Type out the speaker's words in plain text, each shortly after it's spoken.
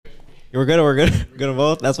We're good. We're good. We're gonna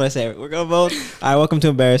vote. That's what I say. We're gonna vote. All right. Welcome to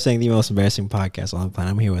Embarrassing, the most embarrassing podcast on the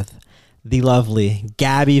planet. I'm here with the lovely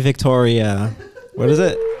Gabby Victoria. What is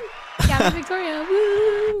it? Gabby Victoria.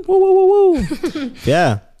 Woo. Woo woo woo woo.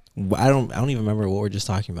 Yeah. I don't even remember what we're just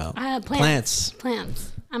talking about. Plants.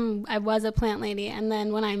 I was a plant lady, and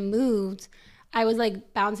then when I moved, I was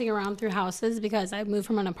like bouncing around through houses because I moved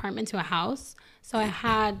from an apartment to a house. So I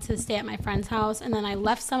had to stay at my friend's house, and then I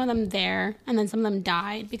left some of them there, and then some of them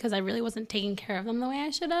died because I really wasn't taking care of them the way I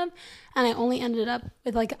should have. And I only ended up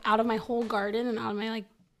with like out of my whole garden and out of my like,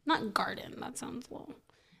 not garden, that sounds low,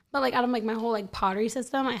 but like out of like my whole like pottery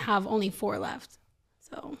system, I have only 4 left.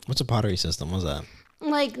 So what's a pottery system? What's that?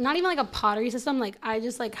 Like not even like a pottery system. Like I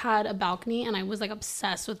just like had a balcony, and I was like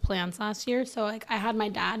obsessed with plants last year. So like I had my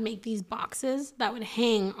dad make these boxes that would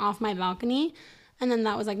hang off my balcony. And then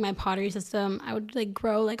that was like my pottery system. I would like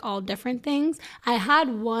grow like all different things. I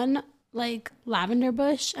had one like lavender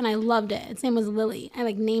bush, and I loved it. Its name was Lily. I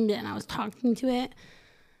like named it, and I was talking to it,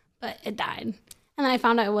 but it died. And then I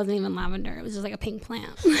found out it wasn't even lavender. It was just like a pink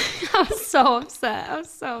plant. I was so upset.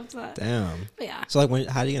 Damn. But yeah. So like,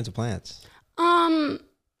 how do you get into plants?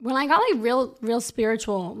 When I got like real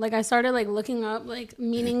spiritual, like I started like looking up like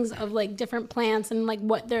meanings of like different plants and like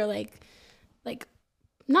what their like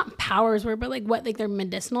not powers were, but like what like their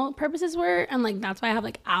medicinal purposes were. And like that's why I have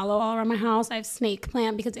like aloe all around my house. I have snake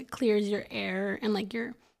plant because it clears your air and like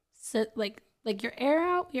your your air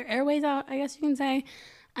out, your airways out, I guess you can say.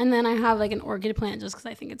 And then I have like an orchid plant just because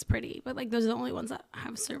I think it's pretty. But like those are the only ones that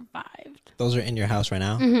have survived. Those are in your house right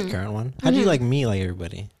now? The current one? How do you like me like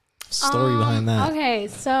everybody? Story behind that. Okay,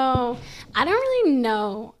 so I don't really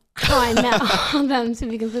know how I met all of them, to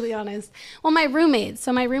be completely honest. Well, my roommates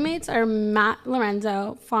are Matt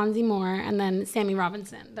Lorenzo, Fonzie Moore, and then Sammy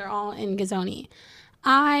Robinson. They're all in Gazoni.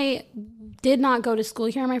 I did not go to school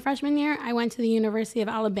here my freshman year. I went to the University of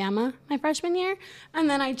Alabama my freshman year, and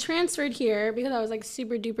then I transferred here because I was like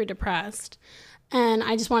super duper depressed, and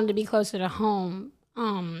I just wanted to be closer to home.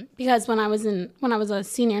 Because when I was a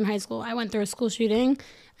senior in high school, I went through a school shooting,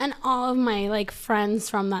 and all of my like friends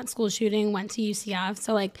from that school shooting went to UCF.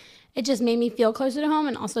 So like it just made me feel closer to home,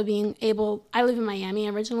 and also I live in Miami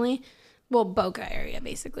originally, well, Boca area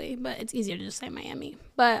basically, but it's easier to just say Miami.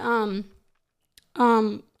 But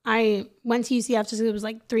I went to UCF just because it was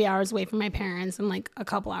like 3 hours away from my parents and like a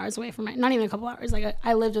couple hours away from not even a couple hours. Like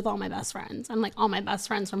I lived with all my best friends, and like all my best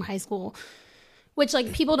friends from high school, which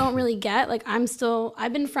like people don't really get. Like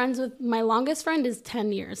I've been friends with, my longest friend is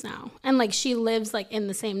 10 years now. And like she lives like in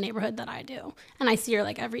the same neighborhood that I do. And I see her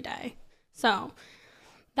like every day. So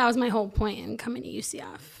that was my whole point in coming to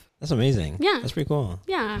UCF. That's amazing. Yeah. That's pretty cool.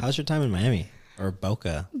 Yeah. How's your time in Miami or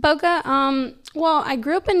Boca? Well, I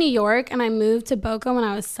grew up in New York, and I moved to Boca when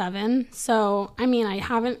I was 7. So, I mean, I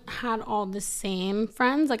haven't had all the same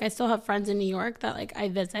friends. Like, I still have friends in New York that, like, I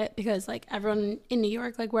visit because, like, everyone in New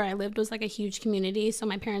York, like, where I lived was, like, a huge community. So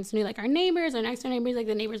my parents knew, like, our neighbors, our next door neighbors, like,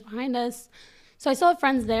 the neighbors behind us. So I still have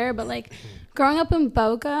friends there. But, like, growing up in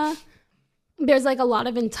Boca, there's, like, a lot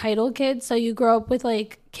of entitled kids. So you grow up with,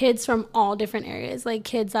 like, kids from all different areas. Like,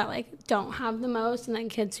 kids that, like, don't have the most, and then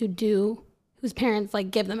kids who do, whose parents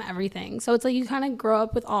like give them everything. So it's like you kind of grow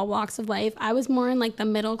up with all walks of life. I was more in like the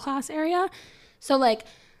middle class area. So like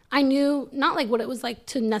I knew not like what it was like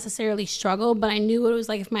to necessarily struggle, but I knew what it was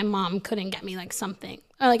like if my mom couldn't get me like something,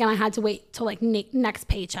 or like, and I had to wait till like next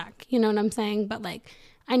paycheck, you know what I'm saying? But like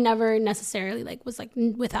I never necessarily like was like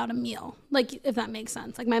without a meal, like if that makes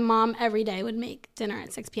sense. Like my mom every day would make dinner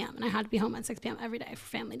at 6 p.m. and I had to be home at 6 p.m. every day for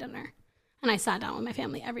family dinner. And I sat down with my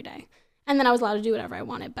family every day. And then I was allowed to do whatever I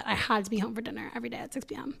wanted, but I had to be home for dinner every day at 6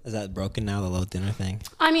 p.m. Is that broken now, the low dinner thing?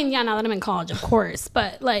 I mean, yeah, now that I'm in college, of course.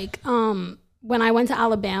 But like when I went to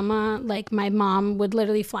Alabama, like my mom would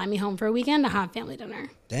literally fly me home for a weekend to have family dinner.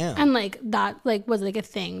 Damn. And like that like was like a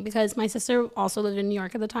thing because my sister also lived in New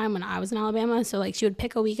York at the time when I was in Alabama. So like she would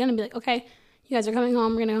pick a weekend and be like, okay, you guys are coming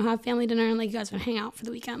home. We're going to go have family dinner. And like you guys are going to hang out for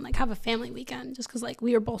the weekend, like have a family weekend, just because like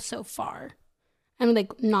we were both so far and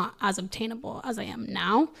like not as obtainable as I am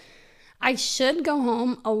now. I should go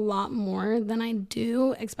home a lot more than I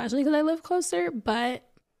do, especially because I live closer. But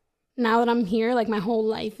now that I'm here, like my whole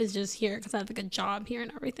life is just here because I have like a job here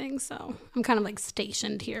and everything. So I'm kind of like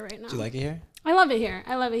stationed here right now. Do you like it here? I love it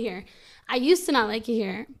here. I used to not like it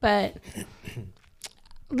here, but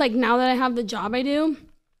like now that I have the job I do,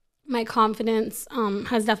 my confidence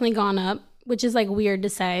has definitely gone up, which is like weird to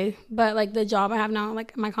say, but like the job I have now,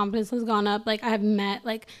 like my confidence has gone up. Like I have met,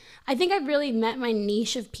 like I think I've really met my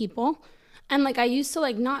niche of people. And like I used to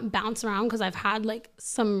like not bounce around because I've had like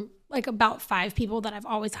some like about 5 people that I've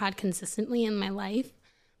always had consistently in my life.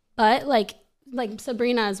 But like like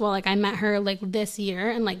Sabrina as well. Like I met her like this year,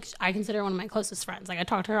 and like I consider her one of my closest friends. Like I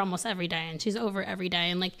talk to her almost every day, and she's over every day,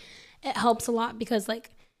 and like it helps a lot because like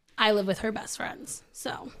I live with her best friends.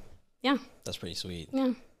 So yeah, That's pretty sweet.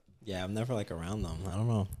 yeah. Yeah, I'm never like around them. I don't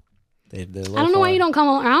know. They're I don't know why you don't come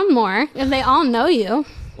around more if they all know you.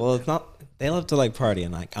 Well, it's not. They love to like party,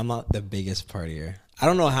 and like I'm not the biggest partier. I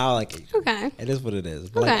don't know how. Like, Okay. it is what it is.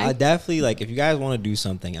 But like, Okay. I definitely like if you guys want to do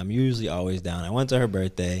something, I'm usually always down. I went to her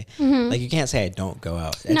birthday. Like, you can't say I don't go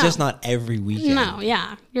out. It's No. just not every weekend. No,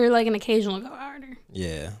 yeah, you're like an occasional go outer.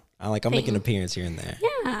 Yeah, I'll make an appearance here and there.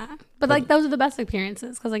 Yeah, but like those are the best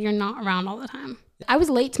appearances because like you're not around all the time. I was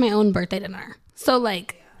late to my own birthday dinner, so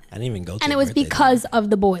like. I didn't even go to And a it was birthday because of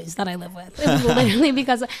the boys that I live with. It was literally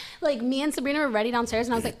because, like, me and Sabrina were ready downstairs,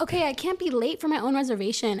 and I was like, okay, I can't be late for my own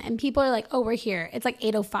reservation. And people are like, oh, we're here. It's like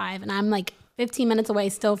 8:05, and I'm like 15 minutes away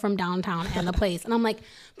still from downtown and the place. And I'm like,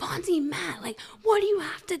 Fonzie, Matt, like, what do you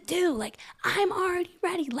have to do? Like, I'm already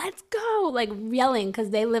ready. Let's go. Like, yelling because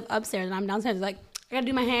they live upstairs, and I'm downstairs. They're like, I got to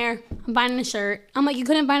do my hair. I'm buying a shirt. I'm like, you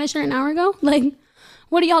couldn't buy a shirt an hour ago? Like,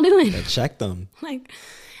 what are y'all doing? dinner. Check them. Like,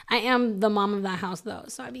 I am the mom of that house, though,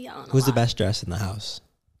 so I'd be yelling a Who's the lot. best dressed in the house?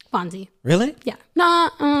 Fonzie. Really? Yeah. Nah.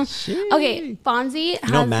 Okay. Fonzie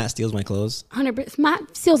You know has Matt steals my clothes. 100%.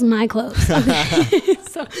 Matt steals my clothes. Okay.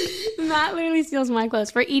 So Matt literally steals my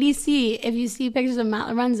clothes. For EDC, if you see pictures of Matt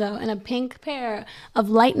Lorenzo in a pink pair of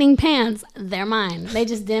lightning pants, they're mine. They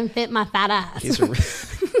just didn't fit my fat ass. He's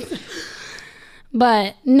a-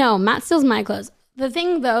 But no, Matt steals my clothes. The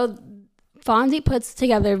thing though, Fonzie puts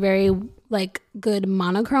together very like good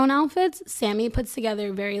monochrome outfits. Sammy puts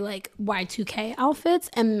together very like Y2K outfits,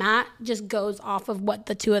 and Matt just goes off of what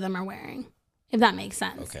the two of them are wearing, if that makes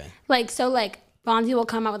sense. Okay. Like so like Fonzie will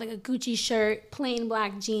come out with like a Gucci shirt, plain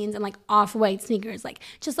black jeans, and like off-white sneakers, like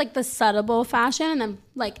just like the suitable fashion. And then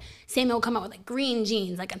like Sammy will come out with like green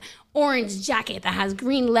jeans, like an orange jacket that has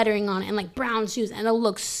green lettering on it, and like brown shoes, and it'll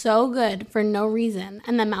look so good for no reason.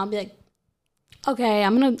 And then Matt will be like, okay,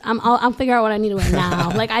 I'll figure out what I need to wear now.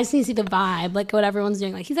 Like I just need to see the vibe, like what everyone's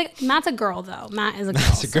doing. Like he's like, Matt's a girl though. Matt is a girl.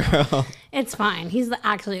 That's a girl. So it's fine. He's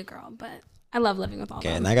actually a girl, but I love living with all Okay,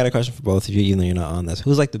 of them. and I got a question for both of you, even though you're not on this.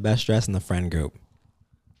 Who's like the best dressed in the friend group?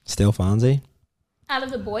 Still Fonzie? Out of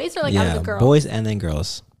the boys or like out of the girls? boys and then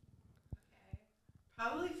girls.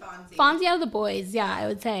 Probably Fonzie. Fonzie out of the boys, yeah, I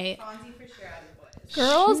would say. Fonzie for sure out of the boys.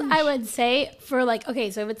 Girls, I would say for like,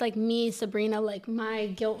 okay, so if it's like me, Sabrina, like my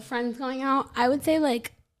guilt friends going out, I would say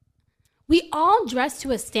like, we all dress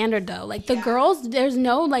to a standard though. Like the girls, there's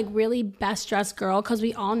no like really best dressed girl because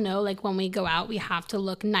we all know like when we go out, we have to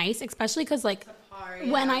look nice, especially because like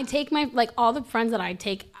when I take my, like all the friends that I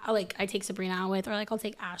take, like I take Sabrina out with, or like I'll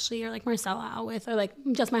take Ashley or like Marcella out with, or like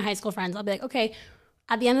just my high school friends, I'll be like, okay,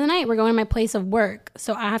 at the end of the night, we're going to my place of work.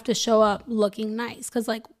 So I have to show up looking nice. Cause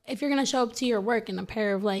like, if you're going to show up to your work in a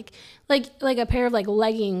pair of like a pair of like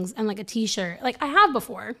leggings and like a t-shirt, like I have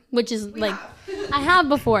before, which is I have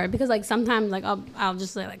before because like sometimes like I'll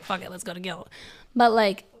just say like, fuck it, let's go to Guild. But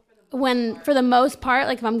like for the most part,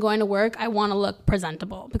 like if I'm going to work, I want to look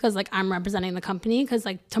presentable because like I'm representing the company. Cause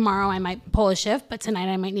like tomorrow I might pull a shift, but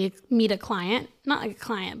tonight I might need to meet a client, not like a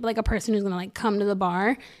client, but like a person who's going to like come to the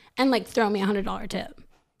bar and like throw me $100 tip.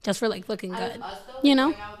 Just for like looking good, you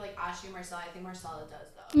know. Out with like Ashley and Marcella, I think Marcella does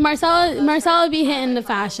though. Marcella be hitting the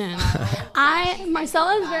fashion.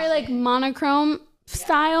 Marcella is very like monochrome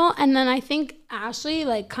style, and then I think Ashley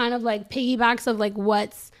like kind of like piggybacks of like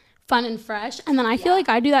what's fun and fresh, and then I feel like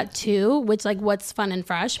I do that too, which like what's fun and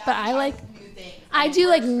fresh. But I like I do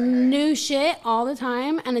like new shit all the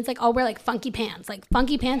time, and it's like I'll wear like funky pants. Like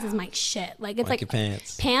funky pants is my shit. Like it's Funky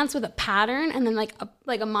like pants with a pattern, and then like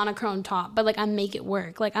a monochrome top. But like I make it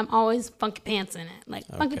work. Like I'm always funky pants in it. Like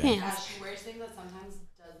funky pants. She wears things that sometimes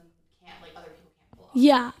can't like other people can't pull off.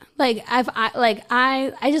 Yeah, like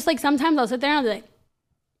I just like sometimes I'll sit there and I'll be like,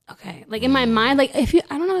 okay, like in my mind, like I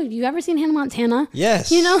don't know, have you ever seen Hannah Montana?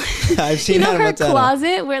 Yes. You know, I've seen you know Hannah her Montana.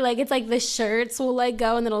 closet where like it's like the shirts will like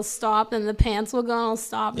go and then it'll stop, and the pants will go and it'll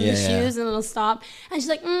stop, and the shoes and it'll stop, and she's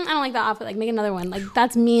like, I don't like that outfit, like make another one. Like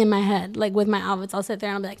that's me in my head, like with my outfits. I'll sit there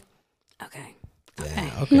and I'll be like, okay.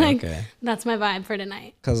 Yeah, okay, like, okay. That's my vibe for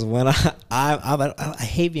tonight. Because when I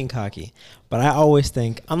hate being cocky, but I always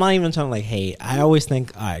think, I'm not even trying to like hate. I always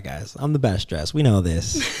think, all right, guys, I'm the best dressed. We know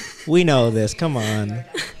this. We know this. Come on. Yeah,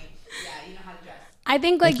 you know how to dress. I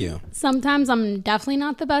think like Thank you. sometimes I'm definitely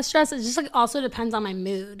not the best dressed. It just like also depends on my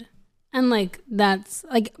mood. And like that's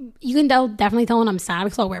like you can definitely tell when I'm sad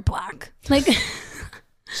because I'll wear black. Like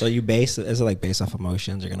So is it like based off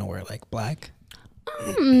emotions? You're gonna wear like black?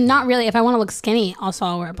 Not really. If I want to look skinny, also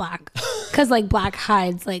I'll wear black. Because, like, black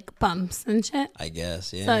hides, like, bumps and shit. I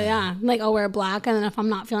guess, yeah. So, yeah. Like, I'll wear black. And then if I'm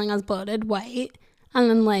not feeling as bloated, white. And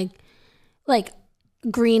then, like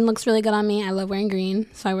green looks really good on me. I love wearing green.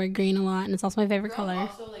 So, I wear green a lot. And it's also my favorite color.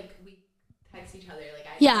 Also, like, we text each other. Like,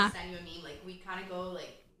 I send you a meme. Like, we kind of go,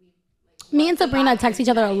 like, me and Sabrina text each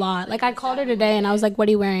other a lot. Like, I called her today and I was like, what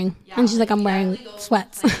are you wearing? Yeah, and she's like, I'm wearing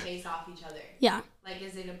sweats. Like, face off each other. Yeah. Like,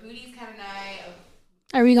 is it a booties kind of night?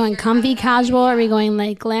 Are we going comfy casual? Are we going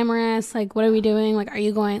like glamorous? Like, what are we doing? Like, are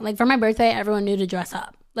you going like for my birthday? Everyone knew to dress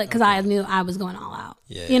up, like, because I knew I was going all out.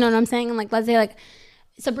 Yeah, you know what I'm saying? And like, let's say like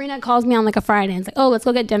Sabrina calls me on like a Friday and it's like, oh, let's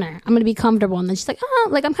go get dinner. I'm gonna be comfortable, and then she's like, oh,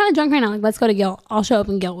 like I'm kind of drunk right now. Like, let's go to Gilt. I'll show up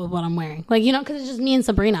in Gilt with what I'm wearing. Like, you know, because it's just me and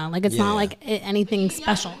Sabrina. Like, it's not like anything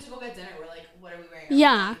special. To go get dinner, we're like, what are we wearing?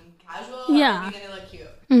 Yeah. Casual. Yeah. Or are we gonna look cute?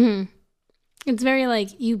 Mm-hmm. It's very like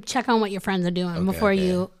you check on what your friends are doing before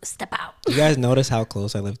you step out. You guys notice how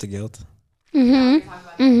close I live to Guild?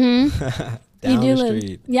 Mm-hmm. Down You do the live,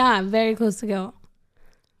 street. yeah, very close to Gilt.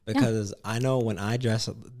 Because I know when I dress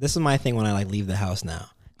up, this is my thing when I like leave the house now.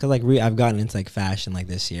 Because like I've gotten into like fashion like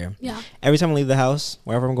this year. Yeah. Every time I leave the house,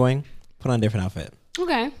 wherever I'm going, put on a different outfit.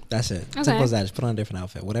 Okay. That's it. Okay. Simple as that. Just put on a different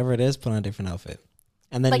outfit. Whatever it is, put on a different outfit.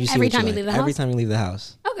 And then Like you see every what you time you like. leave the Every house? time you leave the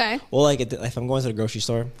house. Okay. Well, like if I'm going to the grocery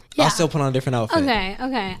store, Yeah. I'll still put on a different outfit.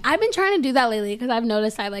 Okay. I've been trying to do that lately because I've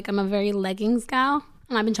noticed I'm a very leggings gal,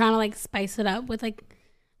 and I've been trying to like spice it up with like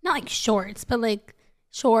not like shorts, but like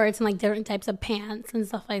shorts and like different types of pants and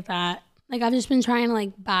stuff like that. Like I've just been trying to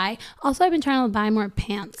like buy. Also, I've been trying to buy more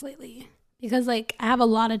pants lately because like I have a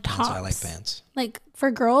lot of tops. That's why I like pants. Like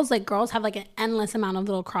for girls, like girls have like an endless amount of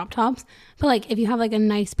little crop tops. But like if you have like a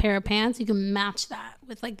nice pair of pants, you can match that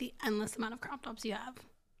with like the endless amount of crop tops you have.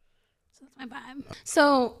 So that's my vibe.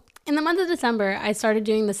 So in the month of December, I started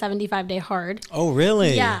doing the 75-day hard. Oh,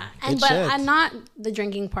 really? Yeah, Good but shit. I'm not the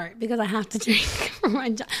drinking part because I have to drink for my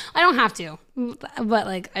job. I don't have to, but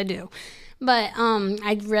like I do. But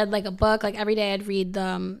I read like a book. Like every day, I'd read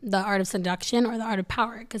the Art of Seduction or the Art of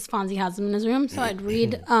Power because Fonzie has them in his room. So I'd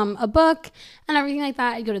read a book and everything like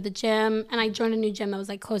that. I'd go to the gym, and I joined a new gym that was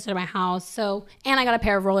like closer to my house. So and I got a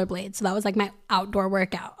pair of rollerblades. So that was like my outdoor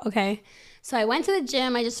workout. Okay. So I went to the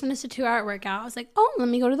gym. I just finished a 2-hour workout. I was like, oh, let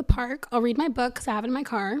me go to the park. I'll read my book because I have it in my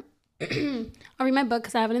car. I'll read my book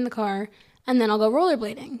because I have it in the car. And then I'll go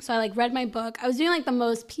rollerblading. So I like read my book. I was doing like the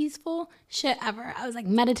most peaceful shit ever. I was like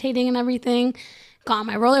meditating and everything. Got on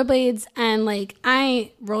my rollerblades. And like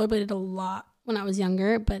I rollerbladed a lot when I was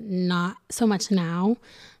younger, but not so much now.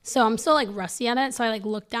 So I'm still like rusty at it. So I like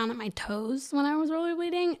looked down at my toes when I was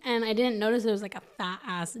rollerblading. And I didn't notice there was like a fat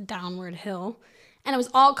ass downward hill. And it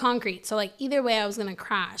was all concrete. So, like, either way, I was going to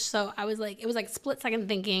crash. So, I was like, it was like split second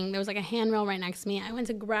thinking. There was like a handrail right next to me. I went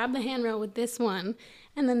to grab the handrail with this one.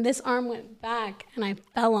 And then this arm went back and I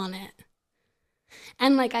fell on it.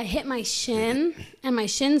 And, like, I hit my shin and my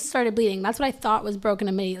shin started bleeding. That's what I thought was broken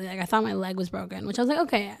immediately. Like, I thought my leg was broken, which I was like,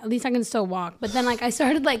 okay, at least I can still walk. But then, like, I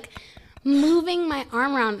started, like, moving my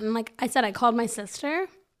arm around. And, like I said, I called my sister.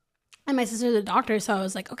 And my sister's a doctor, so I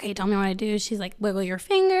was like, okay, tell me what I do. She's like, wiggle your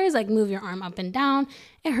fingers, like move your arm up and down.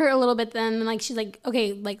 It hurt a little bit then. And like, she's like,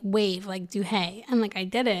 okay, like wave, like do hey. And like I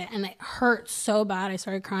did it and it hurt so bad. I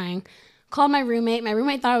started crying. Called my roommate. My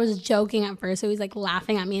roommate thought I was joking at first. So he was like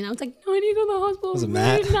laughing at me. And I was like, no, I need to go to the hospital. Was it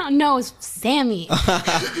Matt? No, it was Sammy.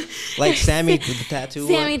 Like Sammy with the tattoo?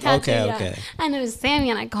 Sammy one? tattoo, Okay, yeah. okay. And it was Sammy,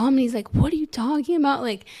 and I called him, and he's like, what are you talking about?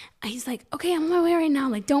 Like, he's like, okay, I'm on my way right now.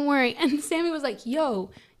 Like, don't worry. And Sammy was like, yo,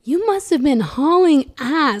 you must have been hauling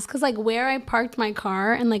ass. Because, like, where I parked my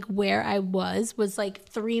car and, like, where I was like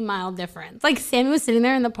 3-mile difference. Like, Sammy was sitting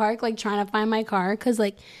there in the park, like, trying to find my car. Because,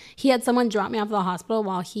 like, he had someone drop me off at the hospital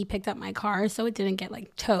while he picked up my car. So it didn't get,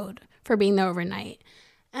 like, towed for being there overnight.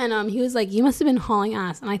 And he was like, you must have been hauling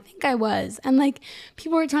ass. And I think I was. And, like,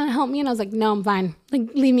 people were trying to help me. And I was like, no, I'm fine. Like,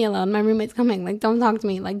 leave me alone. My roommate's coming. Like, don't talk to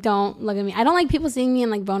me. Like, don't look at me. I don't like people seeing me in,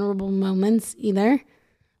 like, vulnerable moments either.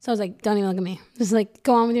 So I was like, don't even look at me. Just, like,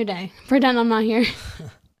 go on with your day. Pretend I'm not here.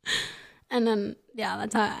 And then, yeah,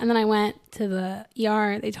 that's how. And then I went to the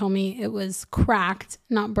ER. They told me it was cracked,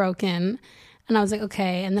 not broken. And I was like,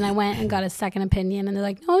 okay. And then I went and got a second opinion. And they're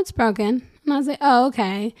like, no, it's broken. And I was like, oh,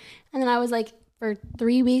 okay. And then I was like, for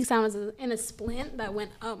 3 weeks, I was in a splint that went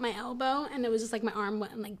up my elbow, and it was just like my arm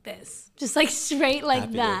went like this, just like straight like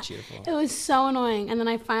Happy that. cheerful. It was so annoying. And then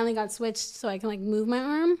I finally got switched so I can like move my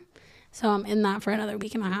arm. So I'm in that for another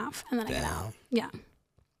week and a half, and then I get out. Yeah.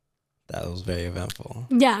 That was very eventful.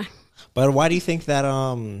 Yeah. But why do you think that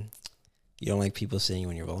you don't like people seeing you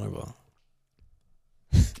when you're vulnerable?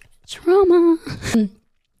 Trauma.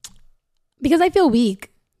 Because I feel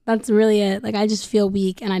weak. That's really it. Like, I just feel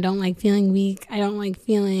weak, and I don't like feeling weak. I don't like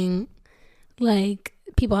feeling like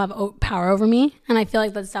people have power over me. And I feel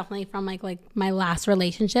like that's definitely from like my last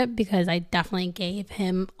relationship, because I definitely gave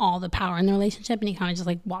him all the power in the relationship, and he kind of just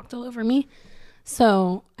like walked all over me.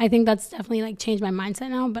 So I think that's definitely like changed my mindset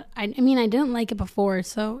now. But I mean, I didn't like it before,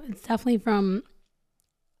 so it's definitely from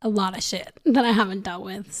a lot of shit that I haven't dealt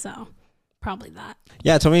with. So probably that.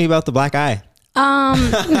 Yeah, tell me about the black eye.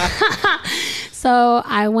 So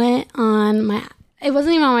I went on it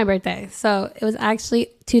wasn't even on my birthday. So it was actually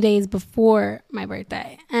 2 days before my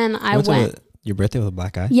birthday. And I went. Your birthday with a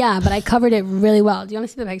black eye? Yeah, but I covered it really well. Do you want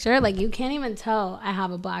to see the picture? Like, you can't even tell I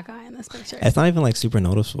have a black eye in this picture. It's not even like super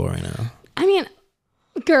noticeable right now. I mean,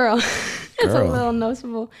 girl. It's a little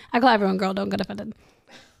noticeable. I call everyone girl. Don't get offended.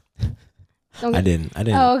 I didn't.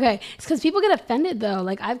 Oh, okay. It's because people get offended though.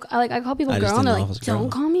 Like I call people girl, and they're like, "Don't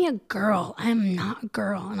call me a girl. I'm not a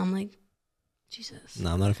girl." And I'm like, Jesus.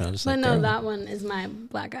 No, I'm not a fan. But no, that one is my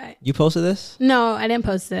black eye. You posted this? No, I didn't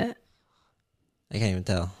post it. I can't even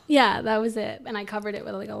tell. Yeah, that was it. And I covered it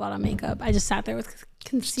with like a lot of makeup. I just sat there with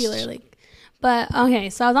concealer, like. But okay,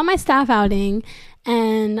 so I was on my staff outing,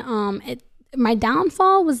 and my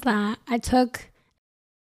downfall was that I took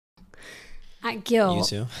at Gil. You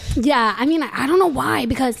too? Yeah, I mean, I don't know why,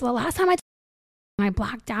 because the last time I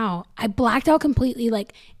blacked out. I blacked out completely,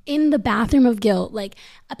 like in the bathroom of Gil. Like,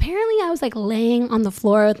 apparently I was like laying on the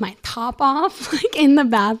floor with my top off, like in the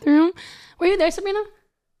bathroom. Were you there, Sabrina?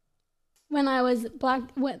 When I was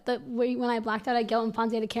when I blacked out at Gil and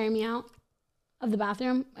Fonzie had to carry me out of the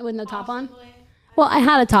bathroom with no top on? Well, I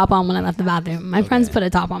had a top on when I left the bathroom. My friends put a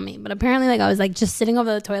top on me, but apparently like I was like just sitting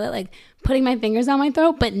over the toilet, like putting my fingers down my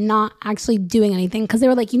throat, but not actually doing anything, because they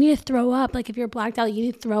were like, you need to throw up. Like, if you're blacked out, you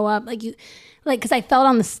need to throw up. Like, because I fell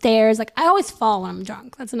down the stairs. Like, I always fall when I'm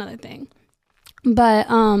drunk. That's another thing. But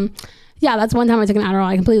yeah, that's one time I took an Adderall.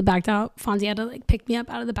 I completely blacked out. Fonzie had to like pick me up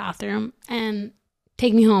out of the bathroom and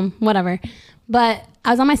take me home, whatever. But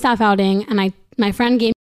I was on my staff outing, and my friend gave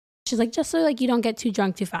me, she's like, just so like you don't get too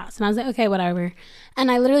drunk too fast. And I was like, okay, whatever. And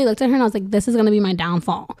I literally looked at her and I was like, this is going to be my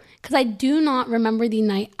downfall. Because I do not remember the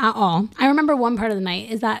night at all. I remember one part of the night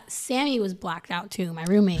is that Sammy was blacked out too, my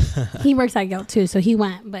roommate. He works at Gil too, so he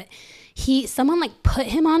went. But someone like put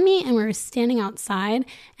him on me, and we were standing outside,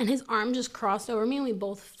 and his arm just crossed over me, and we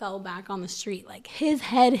both fell back on the street. Like, his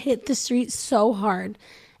head hit the street so hard.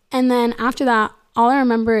 And then after that, all I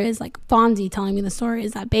remember is like Fonzie telling me the story,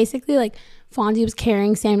 is that basically like Fonzie was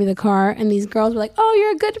carrying Sammy to the car, and these girls were like, oh,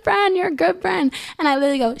 you're a good friend, you're a good friend. And I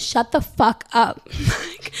literally go, shut the fuck up.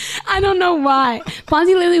 Like, I don't know why. Fonzie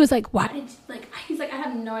literally was like, why did you, like, he's like, I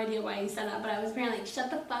have no idea why he said that, but I was apparently like,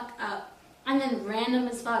 shut the fuck up. And then random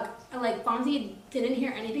as fuck, like, Fonzie didn't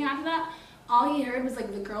hear anything after that. All he heard was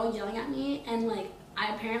like the girl yelling at me, and like,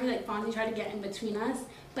 I apparently like Fonzie tried to get in between us,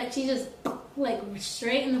 but she just like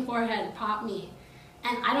straight in the forehead popped me.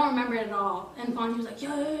 And I don't remember it at all. And Fonzie was like, yo,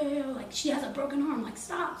 like, she has a broken arm. Like,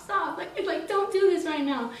 stop. Like, don't do this right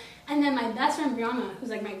now. And then my best friend, Brianna, who's,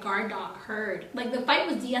 like, my guard dog, heard. Like, the fight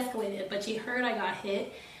was de-escalated, but she heard I got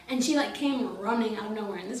hit. And she, like, came running out of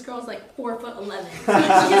nowhere. And this girl's, like, 4'11". She's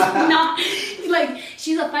not, like,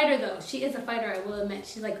 she's a fighter, though. She is a fighter, I will admit.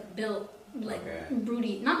 She's, like, built, like,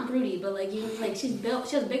 broody. Not broody, but, like, she's built.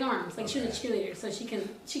 She has big arms. Like, she's a cheerleader, so she can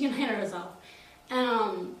hit herself.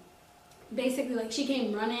 And, basically, like, she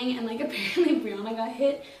came running, and like apparently Brianna got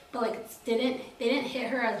hit, but like they didn't hit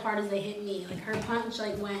her as hard as they hit me. Like, her punch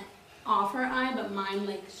like went off her eye, but mine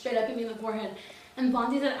like straight up hit me in the forehead. And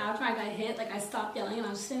Fonzie said after I got hit, like, I stopped yelling, and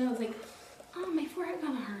I was sitting there, I was like, oh, my forehead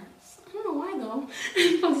kind of hurts. I don't know why though.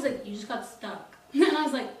 And Fonzie's like, you just got stuck. And I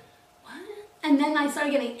was like, what? And then I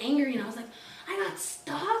started getting angry, and I was like, I got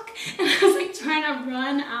stuck. And I was like trying to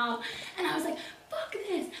run out, and I was like, fuck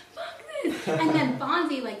this. And then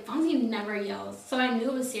Fonzie never yells. So I knew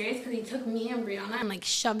it was serious, because he took me and Brianna and like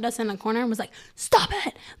shoved us in a corner and was like, stop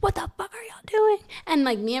it. What the fuck are y'all doing? And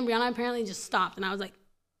like me and Brianna apparently just stopped, and I was like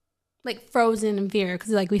frozen in fear, because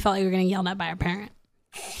like we felt like we were getting yelled at by our parent.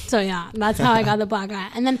 So yeah, that's how I got the black eye.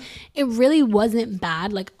 And then it really wasn't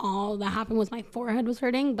bad. Like, all that happened was my forehead was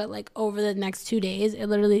hurting, but like over the next 2 days, it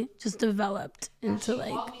literally just developed into like.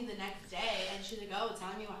 She called me the next day, and she's like, "Oh,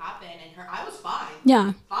 telling me what happened," and her eye was fine.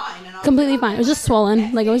 Yeah. Fine. And I was completely like, fine. It was just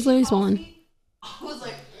swollen. Like, it was literally swollen. I was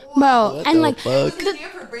like, whoa. Bro, and like. It was the day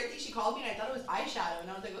of her birthday. She called me, and I thought it was eyeshadow,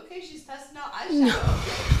 and I was like, okay, she's testing out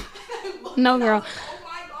eyeshadow. No, girl.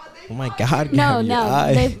 Oh my God. No,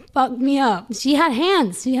 they fucked me up. She had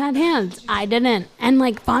hands. I didn't. And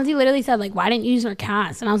like Fonzie literally said, like, why didn't you use her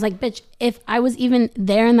cast? And I was like, bitch, if I was even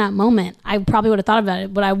there in that moment, I probably would have thought about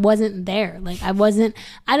it, but I wasn't there. Like, I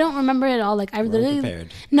don't remember it all. Like, I literally,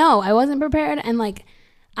 prepared. No, I wasn't prepared. And like,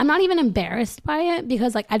 I'm not even embarrassed by it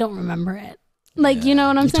because like I don't remember it. Like, you know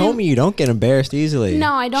what I'm saying? You told me you don't get embarrassed easily.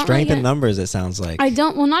 No, I don't Strength really in numbers, it sounds like. I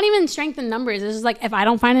don't. Well, not even strength in numbers. It's just like if I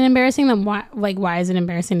don't find it embarrassing, then why is it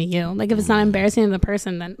embarrassing to you? Like if it's not embarrassing to the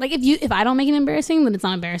person, then like if I don't make it embarrassing, then it's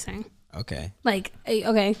not embarrassing. Okay. Like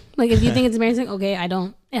okay, like if you think it's embarrassing, okay, I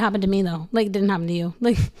don't. It happened to me though. Like it didn't happen to you.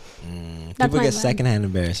 Like People get secondhand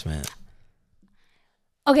embarrassment.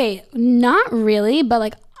 Okay, not really, but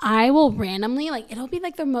like I will randomly, like it'll be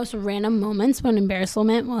like the most random moments when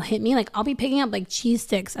embarrassment will hit me. Like I'll be picking up like cheese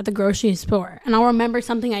sticks at the grocery store and I'll remember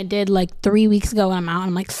something I did like 3 weeks ago when I'm out and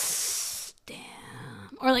I'm like, damn.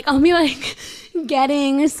 Or like I'll be like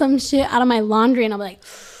getting some shit out of my laundry and I'll be like,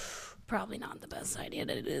 probably not the best idea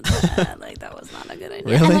to do that. Like that was not a good idea.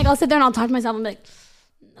 Really? And like I'll sit there and I'll talk to myself and be like,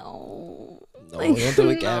 no, Don't do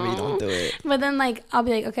it, Gabby. Don't do it. But then like I'll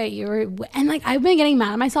be like, okay, and like I've been getting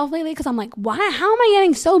mad at myself lately because I'm like, why? How am I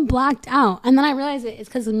getting so blacked out? And then I realize it's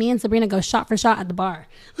because me and Sabrina go shot for shot at the bar.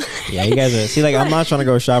 Yeah, you guys are. See, like I'm not trying to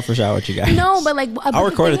go shot for shot with you guys. No, but like I'll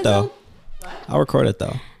record it though. What? I'll record it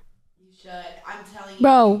though. You should. I'm telling you,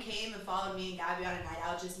 Bro. if you came and followed me and Gabby on a night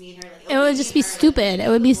out, just me and her. Like, It would just be stupid. It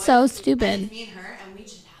would be so stupid. Me and her, and we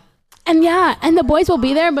just have. And yeah, and the boys will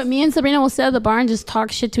be there, but me and Sabrina will sit at the bar and just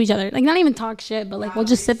talk shit to each other. Like not even talk shit, but like we'll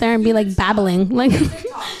just sit there and be like babbling, like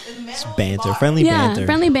It's banter, friendly yeah, banter.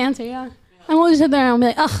 friendly banter, yeah. And we'll just sit there and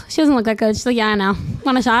we'll be like, oh, she doesn't look that good. She's like, yeah, I know.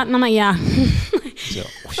 Want a shot? And I'm like, yeah. So,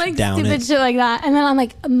 Like down stupid it. shit like that. And then I'm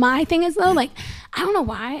like, my thing is though, like, I don't know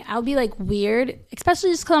why I'll be like weird, especially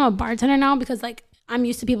just because I'm a bartender now, because like I'm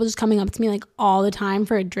used to people just coming up to me like all the time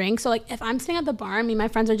for a drink. So like if I'm sitting at the bar and me and my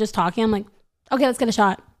friends are just talking, I'm like, okay, let's get a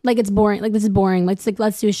shot. Like it's boring. Like this is boring. Let's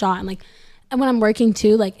do a shot. And when I'm working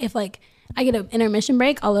too, like if like I get an intermission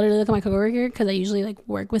break, I'll literally look at my coworker because I usually like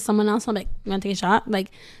work with someone else. I'm like, you want to take a shot? Like,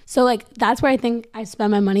 so like that's where I think I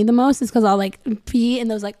spend my money the most is because I'll like be in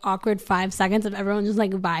those like awkward 5 seconds of everyone just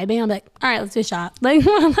like vibing. I'm like, all right, let's do a shot. Like,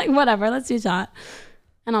 like whatever, let's do a shot.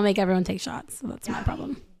 And I'll make everyone take shots. So that's my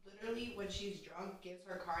problem. Literally, when she's drunk, gives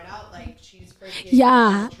her card out like she's freaking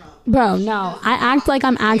Yeah. Trump. Bro, no. I act like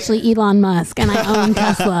I'm actually Elon Musk and I own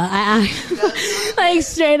Tesla. I act like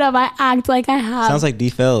straight up, I act like I have. Sounds like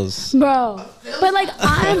D-Phils. Bro. But like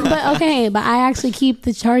but I actually keep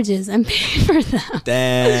the charges and pay for them.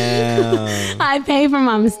 Damn. I pay for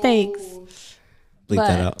my mistakes. Bleep But-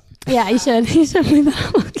 that out. Yeah, you should. You should leave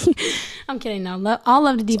that out. I'm kidding. No, all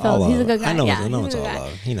love to It's all D-Phils. He's a love. good guy. I know, yeah, I know he's it's a all good guy.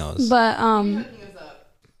 love. He knows. But Hooking us up.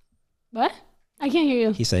 what? I can't hear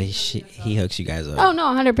you. He said he hooks you guys up. Oh no,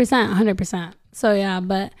 100%. So yeah,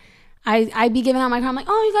 but I be giving out my car. I'm like,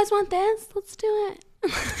 oh, you guys want this? Let's do it.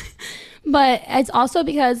 But it's also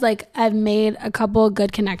because like I've made a couple of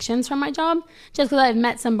good connections from my job. Just because I've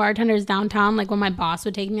met some bartenders downtown, like when my boss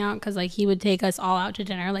would take me out, because like he would take us all out to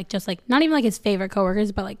dinner, like just like not even like his favorite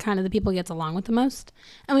coworkers, but like kind of the people he gets along with the most.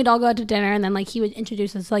 And we'd all go out to dinner, and then like he would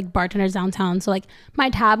introduce us to like bartenders downtown. So like my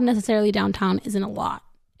tab necessarily downtown isn't a lot,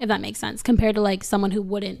 if that makes sense, compared to like someone who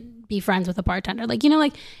wouldn't be friends with a bartender. Like, you know,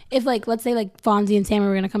 like if like, let's say like Fonzie and Sammy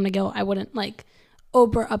were going to come to Gil, I wouldn't like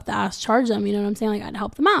Oprah up the ass charge them. You know what I'm saying? Like I'd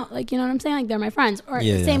help them out. Like, you know what I'm saying? Like they're my friends. Or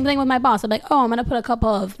same thing with my boss. I'm like, oh, I'm going to put a couple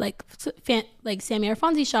of like Sammy or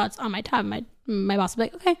Fonzie shots on my tab. My boss would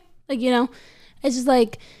be like, okay. Like, you know, it's just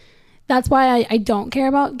like, that's why I don't care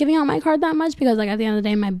about giving out my card that much, because like at the end of the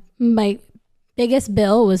day, my biggest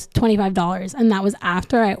bill was $25. And that was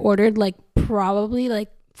after I ordered like probably like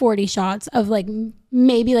 40 shots of like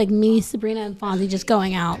maybe like me, Sabrina, and Fonzie just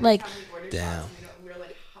going out. Like, Damn.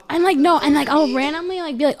 and like no, and like I'll randomly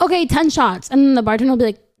like be like, okay, 10 shots, and then the bartender will be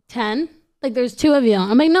like, 10? Like there's 2 of you.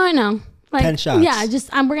 I'm like, no, I know. Like 10 shots. Yeah,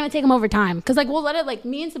 just we're gonna take them over time, because like we'll let it, like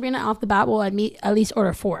me and Sabrina off the bat will at least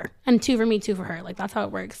order 4, and 2 for me, 2 for her. Like that's how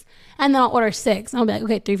it works. And then I'll order 6, and I'll be like,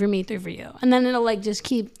 okay, 3 for me, 3 for you, and then it'll like just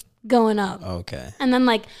keep going up. Okay. And then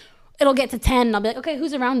like it'll get to 10, and I'll be like, okay,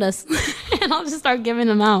 who's around us? And I'll just start giving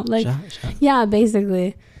them out. Like, Shot. yeah,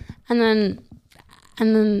 basically. And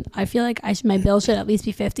then I feel like my bill should at least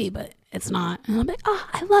be 50, but it's not. And I'm like, oh,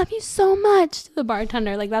 I love you so much, to the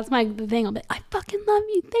bartender. Like that's my thing. I'll be like, I fucking love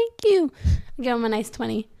you. Thank you. I give them a nice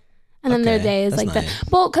 20. And then their Okay, day is that's like nice.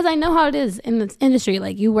 that. Well, because I know how it is in this industry.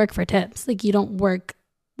 Like you work for tips. Like you don't work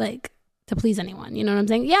like to please anyone. You know what I'm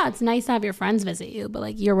saying? Yeah, it's nice to have your friends visit you, but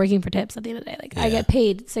like you're working for tips at the end of the day. Like I Yeah. get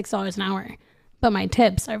paid $6 an hour, but my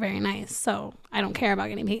tips are very nice. So I don't care about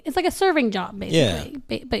getting paid. It's like a serving job,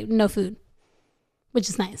 basically, but no food, which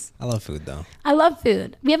is nice. I love food though. I love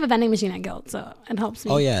food. We have a vending machine at Guild, so it helps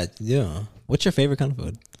me. Oh yeah. What's your favorite kind of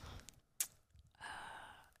food?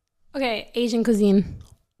 Okay, Asian cuisine.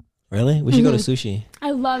 Really? We should go to sushi.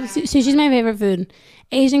 I love sushi's my favorite food.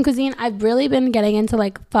 Asian cuisine. I've really been getting into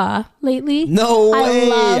like pho lately. No way!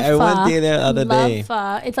 I pho. went there the other day. Love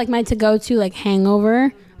pho. It's like my to-go to like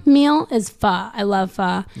hangover meal is pho. I love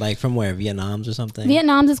pho. Like from where? Vietnam's or something?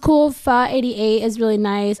 Vietnam's is cool. Pho 88 is really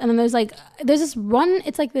nice. And then there's this one,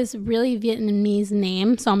 it's like this really Vietnamese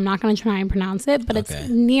name, so I'm not going to try and pronounce it, but it's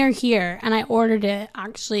near here. And I ordered it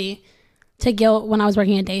actually to go when I was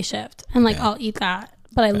working a day shift. And like, I'll eat that.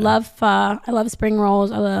 But I love pho. I love spring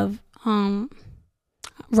rolls. I love ramen.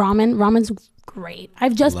 Ramen's great.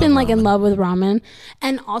 I've just been like in love with ramen.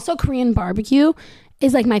 And also Korean barbecue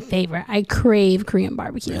is like my favorite. I crave Korean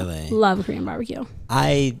barbecue. Really? Love Korean barbecue.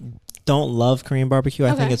 I don't love Korean barbecue.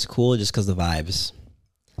 I think it's cool just because the vibes.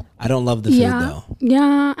 I don't love the food though.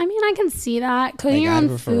 Yeah. I mean, I can see that. Cooking your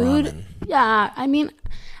own food. Ramen. Yeah. I mean,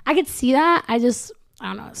 I could see that. I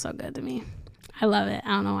don't know. It's so good to me. I love it. I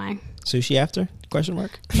don't know why. Sushi after? Question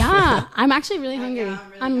mark? Yeah. I'm actually really hungry.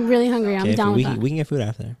 I'm really hungry. I'm down with that. We can get food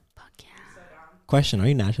after. Fuck yeah. Question, are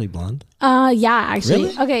you naturally blonde? Yeah, actually.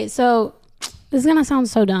 Really? Okay, so this is gonna sound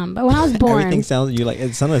so dumb, but when I was born, everything sounds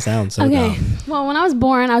some of it sounds so okay. dumb. Well, when I was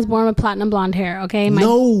born with platinum blonde hair. Okay,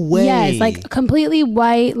 No way. Yes, like completely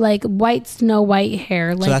white, like white Snow White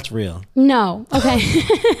hair. Like, so that's real. No. Okay.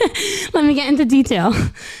 Let me get into detail.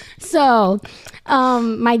 So,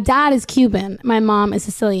 my dad is Cuban. My mom is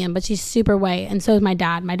Sicilian, but she's super white, and so is my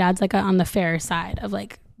dad. My dad's like on the fair side of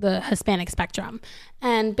like the Hispanic spectrum.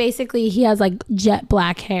 And basically he has like jet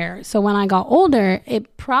black hair. So when I got older,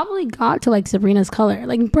 it probably got to like Sabrina's color,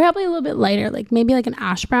 like probably a little bit lighter, like maybe like an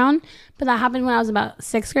ash brown. But that happened when I was about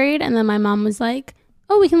 6th grade. And then my mom was like,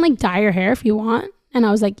 oh, we can like dye your hair if you want. And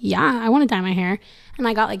I was like, yeah, I want to dye my hair. And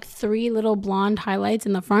I got like 3 little blonde highlights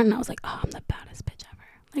in the front. And I was like, oh, I'm the baddest bitch ever.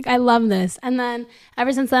 Like, I love this. And then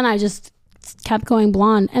ever since then, I just kept going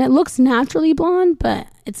blonde. And it looks naturally blonde, but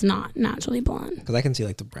it's not naturally blonde. Because I can see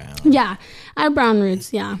like the brown. Yeah. I have brown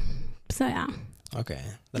roots. Yeah. So, yeah. Okay.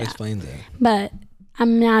 That explains it. But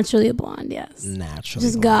I'm naturally a blonde, yes. Naturally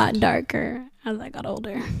just blonde. got darker as I got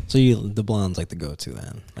older. So the blonde's like the go-to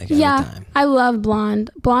then? Like every time. I love blonde.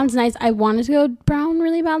 Blonde's nice. I wanted to go brown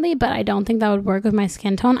really badly, but I don't think that would work with my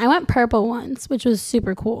skin tone. I went purple once, which was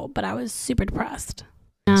super cool, but I was super depressed.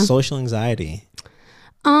 Yeah. Social anxiety.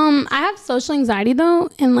 I have social anxiety though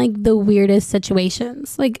in like the weirdest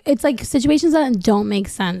situations. Like it's like situations that don't make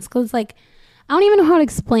sense. Cause like I don't even know how to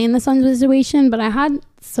explain this one situation, but I had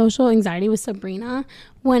social anxiety with Sabrina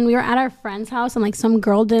when we were at our friend's house and like some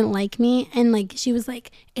girl didn't like me and like she was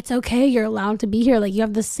like, it's okay, you're allowed to be here, like you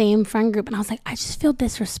have the same friend group. And I was like, I just feel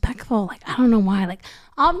disrespectful. Like I don't know why. Like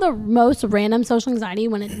I have the most random social anxiety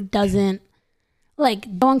when it doesn't like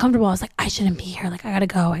so uncomfortable. I was like, I shouldn't be here. Like I gotta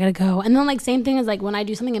go. And then like same thing as like when I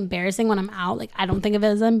do something embarrassing when I'm out, like I don't think of it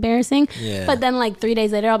as embarrassing. Yeah. But then like 3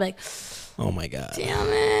 days later I'll be like, oh my God. damn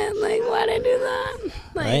it. Like why'd I do that?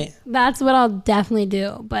 Like right? That's what I'll definitely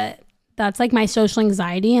do. But that's like my social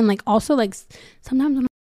anxiety. And like also like sometimes when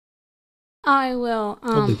I will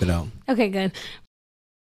I'll bleep it out. okay, good.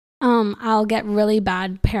 I'll get really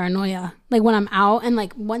bad paranoia. Like when I'm out and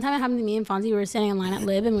like one time it happened to me and Fonzie, we were standing in line at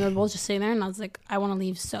Lib and we were both just sitting there and I was like, I want to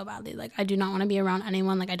leave so badly. Like I do not want to be around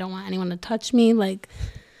anyone. Like I don't want anyone to touch me. Like,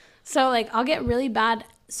 so like I'll get really bad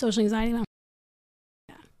social anxiety.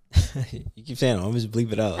 You keep saying it. I'll just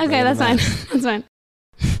bleep it out. Okay, that's fine. That's fine.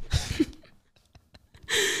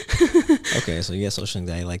 Okay, so you get social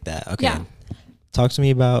anxiety like that. Okay. Yeah. Talk to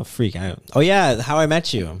me about Freak. Oh yeah, How I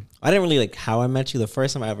Met You. I didn't really like How I Met You. The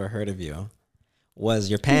first time I ever heard of you was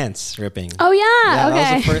your pants ripping. Oh yeah, okay.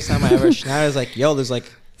 That was the first time I ever. Now I was like, yo, there's like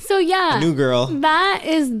so yeah, a new girl. That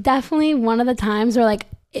is definitely one of the times where like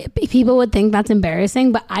people would think that's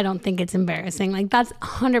embarrassing, but I don't think it's embarrassing. Like that's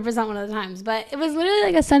 100% one of the times. But it was literally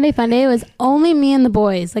like a Sunday fun day. It was only me and the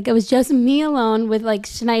boys. Like it was just me alone with like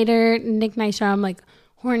Schneider, Nick Nystrom, like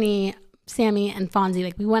Horny, Sammy, and Fonzie.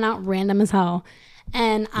 Like we went out random as hell.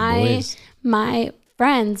 And my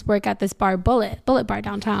friends work at this bar, Bullet Bar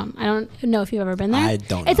downtown. I don't know if you've ever been there. I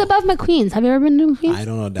don't know. It's above McQueen's. Have you ever been to McQueen's? I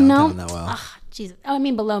don't know downtown that well. Jesus. Oh, I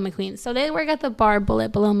mean below McQueen's. So they work at the bar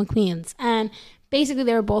Bullet below McQueen's. And basically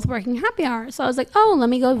they were both working happy hour. So I was like, oh, let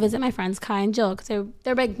me go visit my friends Kai and Jill because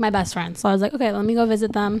they're like my best friends. So I was like, okay, let me go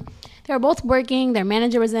visit them. They were both working. Their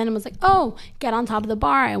manager was in and was like, oh, get on top of the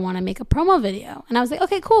bar. I want to make a promo video. And I was like,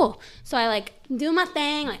 okay, cool. So I like do my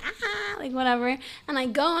thing, like whatever. And I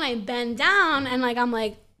go and I bend down and like I'm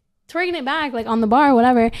like twerking it back like on the bar or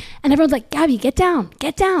whatever. And everyone's like, Gabby, get down.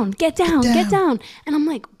 And I'm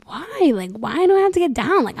like, why? Like, why do I have to get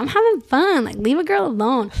down? Like, I'm having fun. Like, leave a girl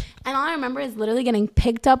alone. And all I remember is literally getting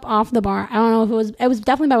picked up off the bar. I don't know if it was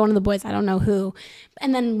definitely by one of the boys. I don't know who.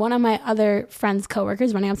 And then one of my other friends'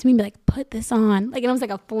 coworkers running up to me and be like, put this on. Like, and it was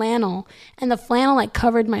like a flannel. And the flannel like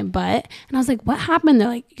covered my butt. And I was like, what happened? They're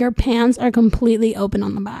like, your pants are completely open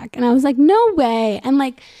on the back. And I was like, no way. And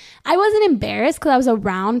like, I wasn't embarrassed because I was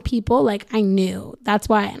around people. Like, I knew. That's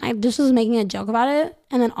why. And I just was making a joke about it.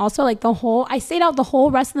 And then also like I stayed out the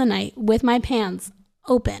whole rest of the night with my pants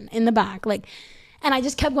open in the back. Like, and I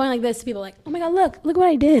just kept going like this to people like, oh my God, look what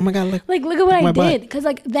I did. Oh my God, look at what I my did. Because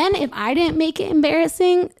like then if I didn't make it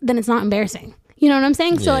embarrassing, then it's not embarrassing. You know what I'm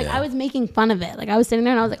saying? So like I was making fun of it. Like I was sitting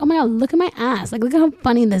there and I was like, oh my God, look at my ass. Like look at how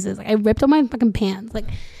funny this is. Like I ripped up my fucking pants. Like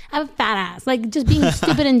I have a fat ass. Like just being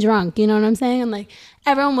stupid and drunk. You know what I'm saying? And like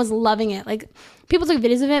everyone was loving it. Like people took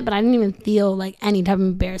videos of it, but I didn't even feel like any type of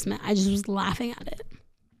embarrassment. I just was laughing at it.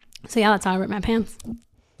 So yeah, that's how I ripped my pants.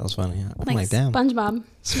 That was funny. I'm like damn. SpongeBob.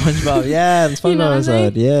 Yeah, the SpongeBob You know what I'm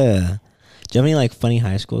episode. Yeah. Do you have any like funny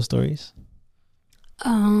high school stories?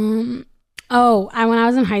 When I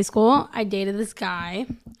was in high school, I dated this guy.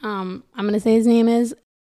 I'm gonna say his name is.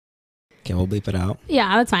 Okay, we'll bleep it out.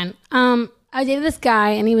 Yeah, that's fine. I dated this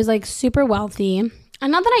guy, and he was like super wealthy.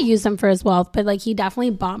 And not that I used him for his wealth, but like he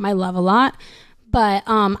definitely bought my love a lot. But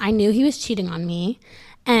I knew he was cheating on me.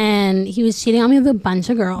 And he was cheating on me with a bunch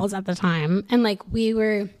of girls at the time. And like we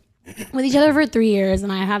were with each other for 3 years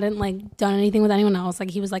and I hadn't like done anything with anyone else.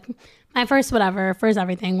 Like he was like my first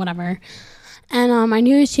everything, whatever. And I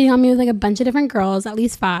knew he was cheating on me with like a bunch of different girls, at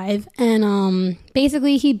least 5. And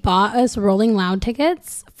basically he bought us Rolling Loud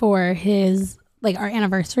tickets for his like our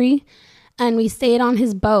anniversary. And we stayed on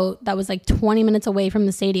his boat that was like 20 minutes away from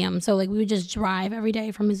the stadium. So like we would just drive every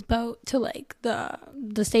day from his boat to like the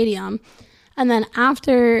stadium. And then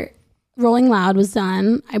after Rolling Loud was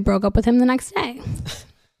done, I broke up with him the next day.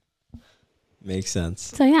 Makes sense.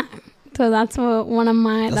 So yeah. So that's one of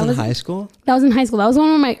my... That was in high school? That was in high school. That was one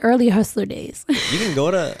of my early hustler days. You can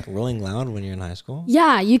go to Rolling Loud when you're in high school?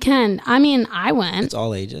 Yeah, you can. I mean, I went. It's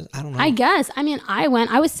all ages? I don't know. I guess. I mean, I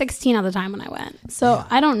went. I was 16 at the time when I went. So yeah.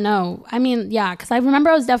 I don't know. I mean, yeah, because I remember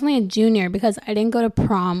I was definitely a junior because I didn't go to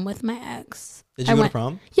prom with my ex. Did you go to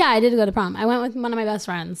prom? Yeah, I did go to prom. I went with one of my best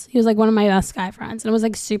friends. He was like one of my best guy friends. And it was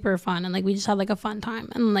like super fun. And like we just had like a fun time.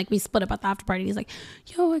 And like we split up at the after party. He's like,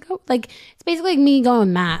 yo, I go. Like it's basically like me going with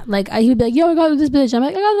Matt. Like he would be like, yo, I got with this bitch. I'm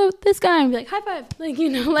like, I got with this guy. And be like, high five. Like, you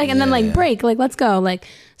know, like, and then like break. Like, let's go. Like,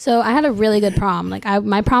 so I had a really good prom. Like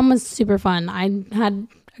my prom was super fun. I had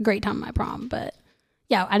a great time at my prom. But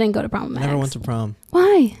yeah, I didn't go to prom with my Never ex. went to prom.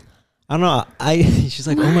 Why? I don't know. She's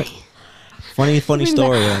like, oh my... Funny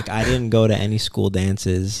story. Like I didn't go to any school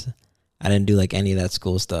dances. I didn't do like any of that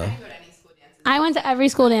school stuff. I went to every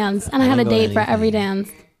school dance and I had a date for every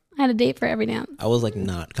dance. I had a date for every dance. I was like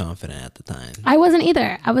not confident at the time. I wasn't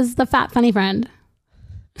either. I was the fat funny friend.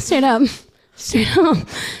 Straight up.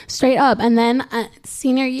 And then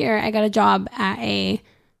senior year, I got a job at a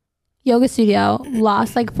yoga studio,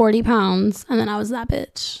 lost like 40 pounds, and then I was that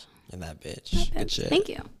bitch. And that bitch. Good shit. Thank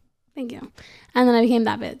you. And then I became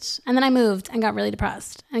that bitch. And then I moved and got really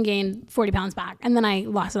depressed and gained 40 pounds back. And then I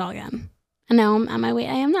lost it all again. And now I'm at my weight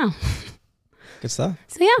I am now. Good stuff.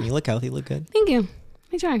 So yeah. You look healthy, you look good. Thank you.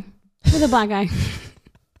 I try. With a black eye.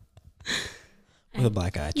 With a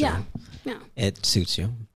black eye, true. Yeah. It suits you.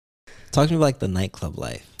 Talk to me about like the nightclub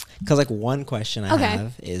life. Because like one question I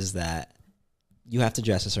have is that you have to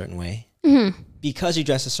dress a certain way. Mm-hmm. Because you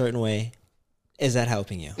dress a certain way, is that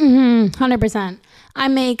helping you? 100%. I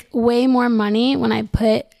make way more money when I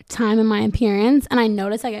put time in my appearance, and I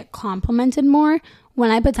notice I get complimented more when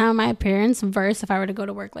I put time in my appearance versus if I were to go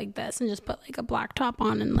to work like this and just put like a black top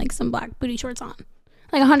on and like some black booty shorts on.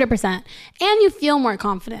 Like 100%. And you feel more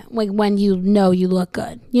confident like when you know you look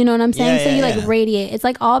good. You know what I'm saying? So you like radiate. It's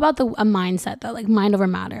like all about a mindset though, like mind over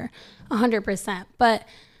matter. 100%. But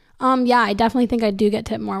yeah, I definitely think I do get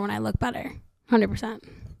tipped more when I look better. 100%.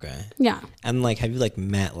 Okay. Yeah. And like, have you like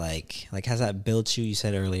met like has that built you? You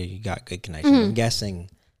said earlier you got good connection. I'm guessing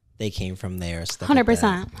they came from there.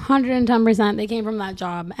 100%. 110%. They came from that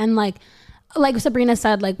job. And like Sabrina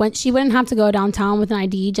said, like when she wouldn't have to go downtown with an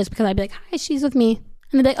ID just because I'd be like, hi, she's with me.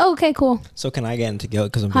 And they'd be like, oh, okay, cool. So can I get into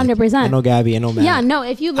guilt? Because I'm 100%. Like, I know Gabby, I know Matt. Yeah, no,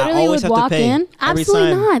 if you literally would walk in,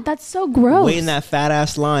 absolutely not. That's so gross. Wait in that fat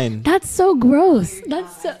ass line. That's so gross.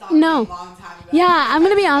 That's so, no. Yeah, I'm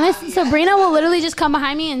going to be honest. Sabrina will literally just come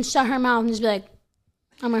behind me and shut her mouth and just be like,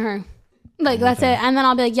 I'm with her. Like, that's it. And then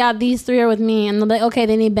I'll be like, yeah, these 3 are with me. And they'll be like, okay,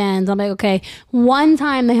 they need bands. I'm like, okay. One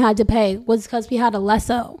time they had to pay was because we had a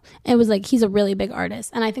Lesso. It was like, he's a really big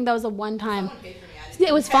artist. And I think that was the one time.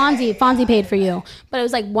 It was Fonzie. Fonzie paid for you, but it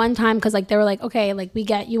was like one time because like they were like, okay, like we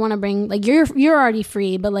get you want to bring like you're already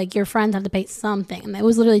free, but like your friends have to pay something, and it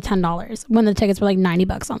was literally $10 when the tickets were like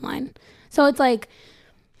 $90 online. So it's like,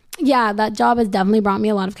 yeah, that job has definitely brought me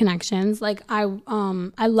a lot of connections. Like I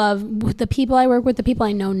love the people I work with, the people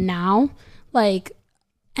I know now, like.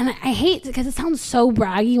 And I hate because it sounds so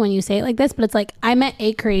braggy when you say it like this, but it's like I met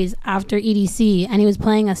A-Craze after EDC and he was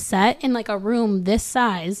playing a set in like a room this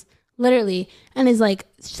size, literally, and his like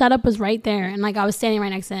setup was right there, and like I was standing right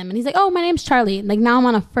next to him, and he's like, "Oh, my name's Charlie." Like now I'm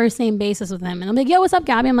on a first name basis with him, and I'm like, "Yo, what's up,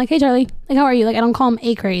 Gabby?" I'm like, "Hey, Charlie. Like, how are you?" Like I don't call him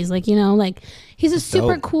A-Craze, like you know, like he's a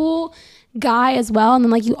super cool guy as well. And then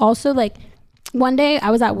like you also like. One day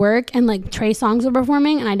I was at work and like Trey Songz were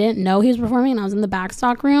performing and I didn't know he was performing, and I was in the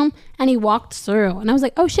backstock room and he walked through and I was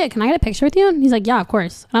like, "Oh shit, can I get a picture with you?" And he's like, "Yeah, of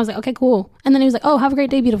course." And I was like, "Okay, cool." And then he was like, "Oh, have a great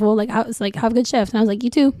day, beautiful. Like, I was like, have a good shift." And I was like, "You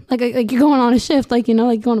too. Like you're going on a shift, like, you know,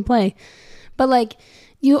 like you're going to play." But like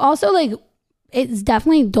you also like, it's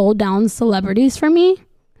definitely dulled down celebrities for me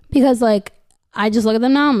because like I just look at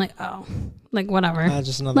them now, I'm like, oh, like whatever.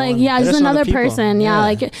 Just another like, one. yeah, just another people. person. Yeah.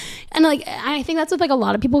 Like, and like, I think that's with like a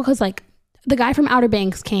lot of people because like, the guy from Outer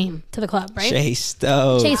Banks came to the club, right? Chase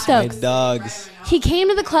Stokes. My dogs. He came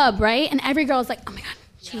to the club, right? And every girl was like, "Oh my God,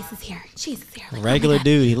 Chase is here. Chase is here." Like, regular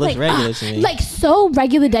dude. He looks like, regular to me. Like so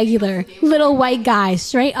regular, little white guy,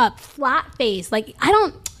 straight up, flat face. Like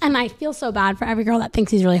and I feel so bad for every girl that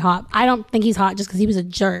thinks he's really hot. I don't think he's hot just because he was a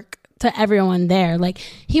jerk to everyone there. Like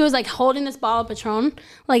he was like holding this bottle of Patron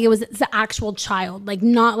like it's the actual child, like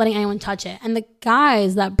not letting anyone touch it. And the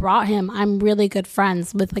guys that brought him, I'm really good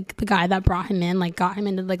friends with like the guy that brought him in, like got him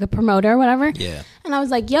into like the promoter or whatever. Yeah. And I was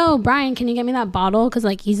like, "Yo, Brian, can you get me that bottle?" Because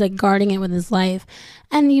like he's like guarding it with his life.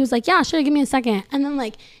 And he was like, "Yeah, sure, give me a second." And then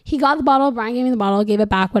like he got the bottle, Brian gave me the bottle, gave it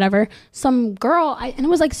back, whatever. Some girl, and it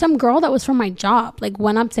was like some girl that was from my job, like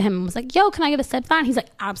went up to him and was like, "Yo, can I get a sip of that?" And he's like,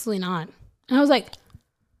 "Absolutely not." And I was like,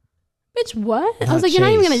 "Bitch, what?" I was like, "You're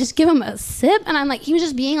not even gonna just give him a sip?" And I'm like, he was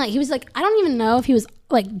just being like, he was like, I don't even know if he was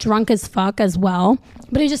like drunk as fuck as well,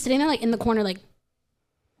 but he was just sitting there like in the corner like,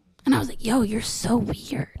 and I was like, "Yo, you're so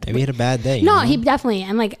weird." Maybe he had a bad day. No, he definitely,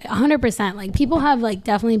 and like 100%, like people have like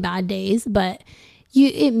definitely bad days, but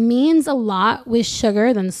it means a lot with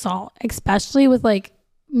sugar than salt, especially with like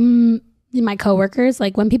my coworkers.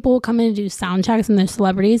 Like when people will come in and do sound checks and they're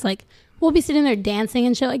celebrities, like we'll be sitting there dancing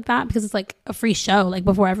and shit like that because it's like a free show, like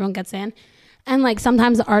before everyone gets in. And like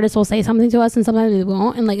sometimes the artist will say something to us and sometimes they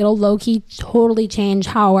won't. And like it'll low key totally change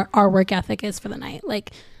how our work ethic is for the night.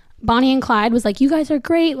 Like Bonnie and Clyde was like, "You guys are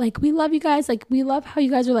great. Like we love you guys. Like we love how you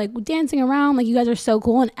guys are like dancing around. Like you guys are so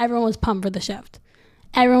cool." And everyone was pumped for the shift.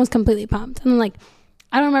 Everyone was completely pumped. And then like,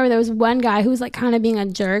 I don't remember, there was one guy who was like kind of being a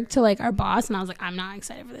jerk to like our boss, and I was like, "I'm not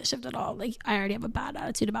excited for this shift at all. Like I already have a bad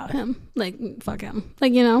attitude about him. Like fuck him.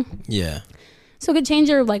 Like, you know?" Yeah. So it could change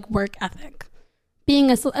your like work ethic. Being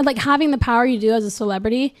like having the power you do as a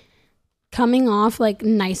celebrity, coming off like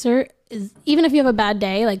nicer is, even if you have a bad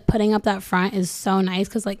day, like putting up that front is so nice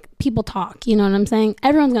because like people talk, you know what I'm saying?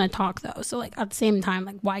 Everyone's gonna talk though. So like at the same time,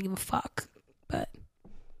 like why give a fuck? But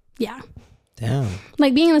yeah. Damn.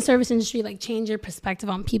 Like being in the service industry, like change your perspective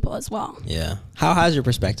on people as well. Yeah. How has your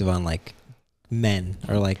perspective on like men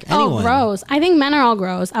or like anyone? Oh, gross. I think men are all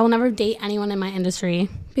gross. I will never date anyone in my industry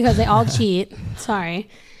because they all cheat. Sorry.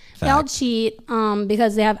 Fact. They all cheat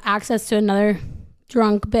because they have access to another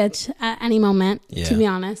drunk bitch at any moment, to be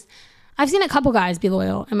honest. I've seen a couple guys be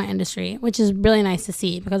loyal in my industry, which is really nice to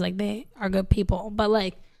see because like they are good people. But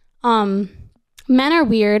like men are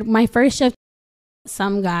weird. My first shift,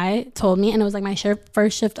 some guy told me, and it was like my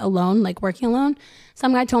first shift alone, like working alone.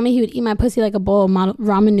 Some guy told me he would eat my pussy like a bowl of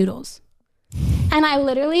ramen noodles. And I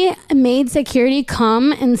literally made security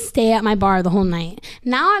come and stay at my bar the whole night.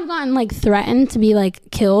 Now I've gotten like threatened to be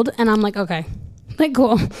like killed, and I'm like, okay, like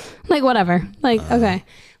cool, like whatever, like okay.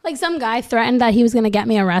 Like some guy threatened that he was gonna get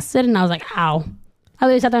me arrested, and I was like, how? I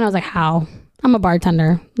literally sat there and I was like, how? I'm a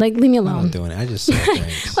bartender. Like, leave me alone. I'm not doing it. I just serve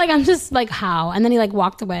drinks. Like, I'm just like, how? And then he like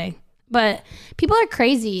walked away. But people are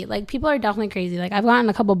crazy. Like, people are definitely crazy. Like, I've gotten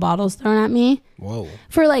a couple bottles thrown at me. Whoa.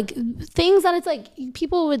 For like things that it's like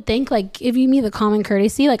people would think like if you meet the common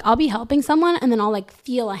courtesy, like I'll be helping someone and then I'll like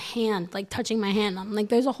feel a hand like touching my hand. I'm like,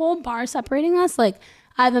 there's a whole bar separating us. Like,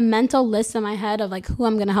 I have a mental list in my head of like who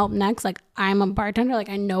I'm gonna help next. Like, I'm a bartender. Like,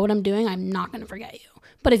 I know what I'm doing. I'm not gonna forget you.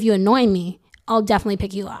 But if you annoy me, I'll definitely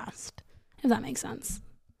pick you last. If that makes sense.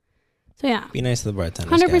 So yeah. Be nice to the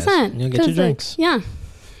bartenders. 100%. You'll get your drinks. Like, yeah.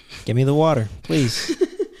 Give me the water, please.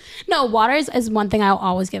 No, water is one thing I'll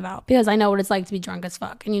always give out because I know what it's like to be drunk as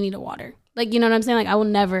fuck and you need a water. Like, you know what I'm saying? Like, I will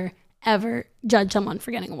never, ever judge someone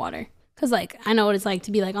for getting a water Because, like, I know what it's like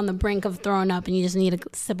to be, like, on the brink of throwing up and you just need a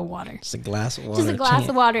sip of water. Just a glass of water. Just a glass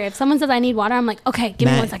of water. If someone says I need water, I'm like, okay, give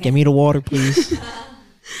me 1 second. Give me the water, please.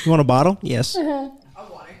 You want a bottle? Yes.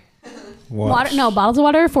 Water? No, bottles of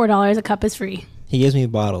water are $4. A cup is free. He gives me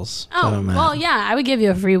bottles. Oh, well, yeah. I would give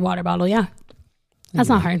you a free water bottle, yeah. That's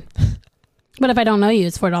not hard. But if I don't know you,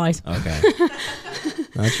 it's $4. Okay.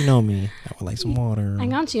 Now that you know me, I would like some water. I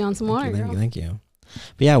got you on some water, girl. Thank you.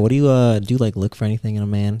 But yeah, what do you do? Like look for anything in a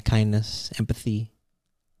man? Kindness, empathy,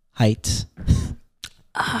 height.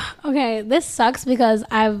 Okay, this sucks because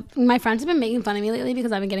my friends have been making fun of me lately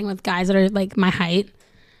because I've been getting with guys that are like my height.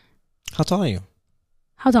 How tall are you?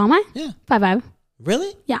 How tall am I? Yeah. 5'5".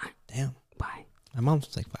 Really? Yeah. Damn. Why? My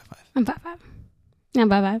mom's like 5'5". I'm 5'5". Yeah, I'm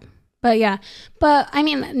 5'5". But yeah. But I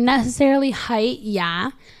mean, necessarily height,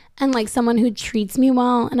 yeah. And like someone who treats me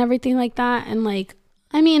well and everything like that. And like,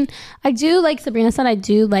 I mean, I do, like Sabrina said, I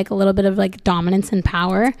do like a little bit of like dominance and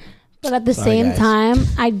power. But at the same time,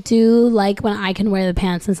 I do like when I can wear the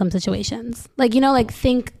pants in some situations. Like, you know, like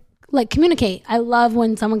communicate. I love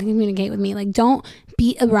when someone can communicate with me. Like, don't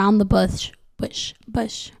beat around the bush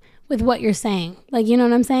with what you're saying. Like, you know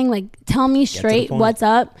what I'm saying? Like, tell me straight what's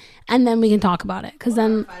up, and then we can talk about it. Because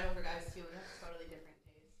then,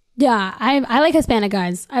 yeah, I like Hispanic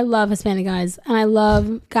guys. I love Hispanic guys. And I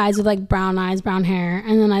love guys with like brown eyes, brown hair.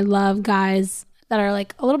 And then I love guys that are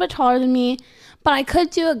like a little bit taller than me. But I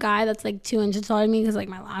could do a guy that's like 2 inches taller than me because like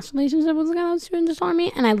my last relationship was a guy that was 2 inches taller than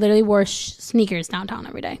me. And I literally wore sneakers downtown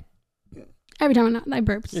every day. Every time I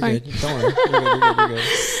burped. You're Sorry. good. Don't worry. You're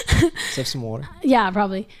good. Sip some water. Yeah,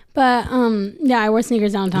 probably. But yeah, I wear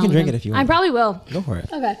sneakers downtown. You can drink it if you want. I probably will. Go for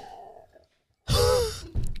it. Okay.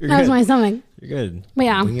 You're That was good. my stomach. You're good. But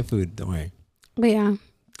yeah. Bring your food. Don't worry. But yeah,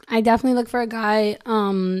 I definitely look for a guy.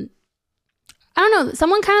 I don't know.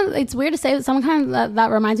 Someone kind of, it's weird to say, but someone kind of that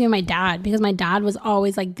reminds me of my dad, because my dad was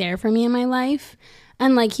always like there for me in my life.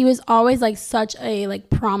 And like, he was always like such a like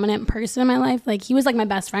prominent person in my life. Like, he was like my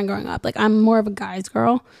best friend growing up. Like, I'm more of a guy's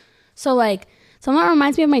girl. So like, someone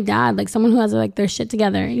reminds me of my dad, like someone who has like their shit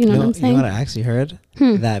together. You know what I'm saying? You know what I actually heard?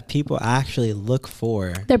 That people actually look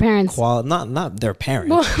for Their parents. Not their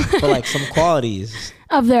parents, but like some qualities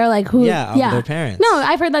Of their like who? of their parents. No,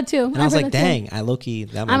 I've heard that too. And I was like, dang, I low-key,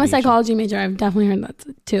 that might I'm a be psychology major. I've definitely heard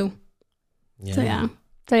that too. Yeah.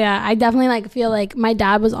 So yeah, I definitely like feel like my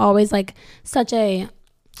dad was always like such a,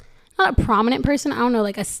 not a prominent person, I don't know,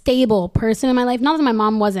 like a stable person in my life. Not that my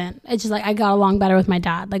mom wasn't. It's just like I got along better with my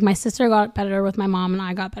dad. Like my sister got better with my mom and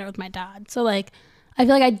I got better with my dad. So like I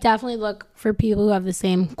feel like I definitely look for people who have the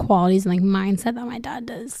same qualities and like mindset that my dad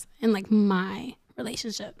does in like my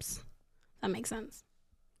relationships. That makes sense.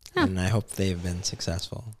 Yeah. And I hope they've been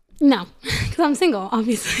successful. No, because I'm single,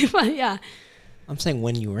 obviously. But yeah. I'm saying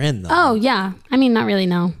when you were in, though. Oh, yeah. I mean, not really,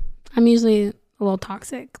 no. I'm usually a little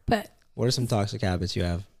toxic, but... What are some toxic habits you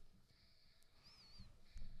have?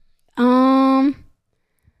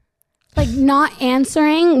 Like not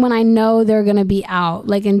answering when I know they're going to be out,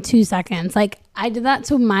 like in 2 seconds. Like I did that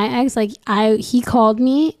to my ex. Like he called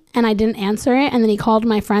me and I didn't answer it. And then he called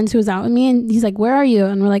my friends who was out with me and he's like, where are you?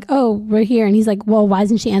 And we're like, oh, we're here. And he's like, well, why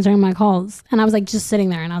isn't she answering my calls? And I was like, just sitting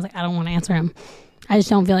there. And I was like, I don't want to answer him. I just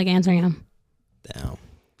don't feel like answering him. Damn.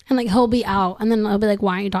 And like, he'll be out. And then I'll be like,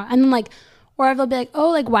 why aren't you talking? And then like, or they'll be like, oh,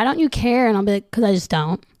 like, why don't you care? And I'll be like, because I just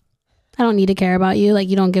don't. I don't need to care about you. Like,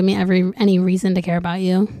 you don't give me any reason to care about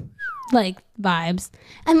you. Like, vibes.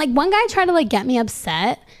 And like, one guy tried to like get me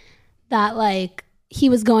upset that like he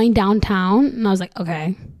was going downtown. And I was like,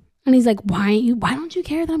 okay. And he's like, why don't you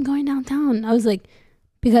care that I'm going downtown? And I was like,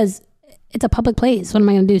 because it's a public place. What am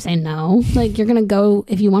I going to do? Say no? Like, you're going to go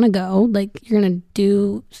if you want to go. Like, you're going to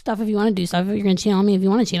do stuff if you want to do stuff. You're going to cheat on me if you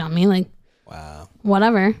want to cheat on me. Like, wow.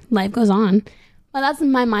 Whatever. Life goes on. But that's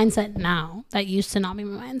my mindset now. That used to not be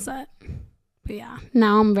my mindset. But yeah,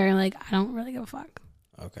 now I'm very like, I don't really give a fuck.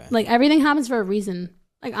 Okay. Like, everything happens for a reason.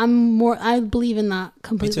 Like, I believe in that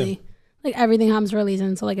completely. Me too. Like, everything happens for a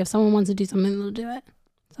reason. So like, if someone wants to do something, they'll do it.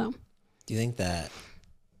 So. Do you think that,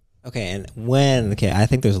 okay, I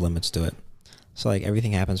think there's limits to it. So like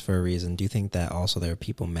everything happens for a reason. Do you think that also there are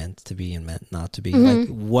people meant to be and meant not to be?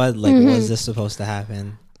 Mm-hmm. Was this supposed to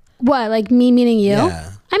happen? What, like me meeting you?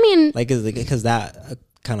 Yeah. I mean, like, because that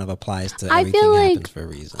kind of applies to I everything feel like happens for a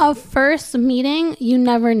reason. a first meeting, you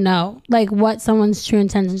never know like what someone's true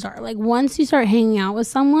intentions are. Like, once you start hanging out with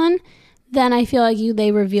someone, then I feel like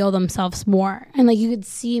they reveal themselves more, and like you could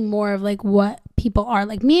see more of like what people are.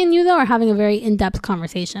 Like, me and you though are having a very in-depth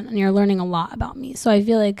conversation, and you're learning a lot about me. So I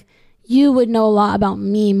feel like you would know a lot about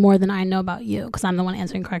me more than I know about you, because I'm the one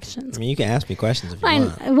answering questions. I mean, you can ask me questions if you Fine.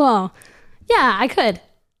 want. Well, yeah, I could.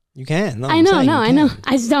 You can. No, I know.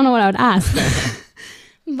 I just don't know what I would ask.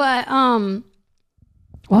 But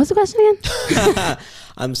what was the question again?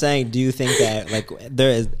 I'm saying, do you think that like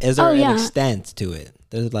there is there an extent to it?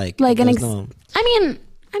 There's like no. I mean,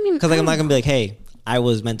 because like I'm not gonna be like, hey, I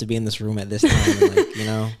was meant to be in this room at this time, and, like, you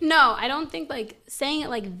know. No, I don't think like saying it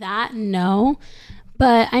like that. No,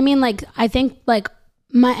 but I mean, like I think like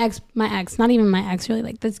my ex, not even my ex, really,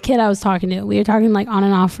 like this kid I was talking to. We were talking like on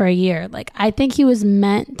and off for a year. Like I think he was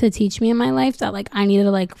meant to teach me in my life that like I needed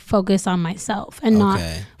to like focus on myself and not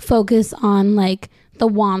focus on like the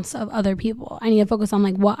wants of other people. I need to focus on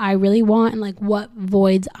like what I really want and like what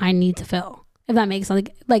voids I need to fill. If that makes sense.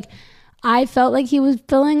 Like I felt like he was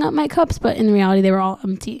filling up my cups, but in reality they were all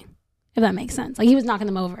empty. If that makes sense. Like he was knocking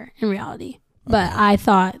them over in reality. But I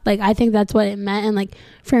thought, like, I think that's what it meant. And like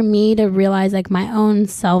for me to realize like my own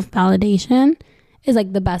self-validation is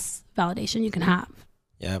like the best validation you can have.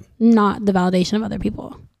 Yeah. Not the validation of other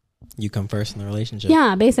people. You come first in the relationship.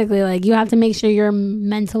 Yeah, basically like you have to make sure you're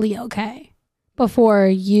mentally okay before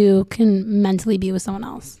you can mentally be with someone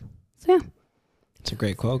else. So yeah. It's a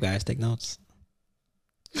great quote, guys. Take notes.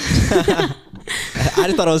 I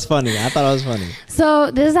just thought it was funny.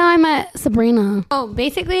 So this is how I met Sabrina. Oh,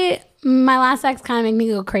 basically my last ex kind of made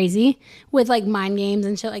me go crazy with like mind games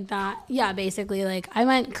and shit like that. Yeah, basically like I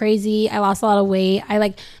went crazy. I lost a lot of weight.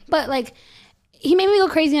 But like he made me go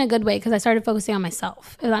crazy in a good way because I started focusing on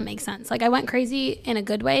myself, if that makes sense. Like I went crazy in a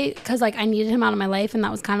good way because like I needed him out of my life, and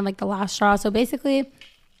that was kind of like the last straw. So basically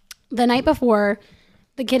the night before,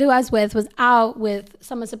 the kid who I was with was out with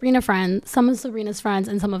some of Sabrina's friends,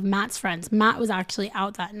 and some of Matt's friends. Matt was actually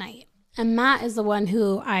out that night. And Matt is the one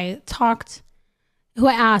who I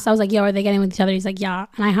asked. I was like, yo, are they getting with each other? He's like, yeah.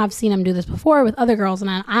 And I have seen him do this before with other girls.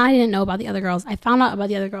 And I didn't know about the other girls. I found out about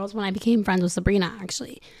the other girls when I became friends with Sabrina,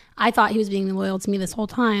 actually. I thought he was being loyal to me this whole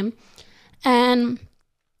time. And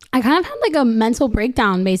I kind of had like a mental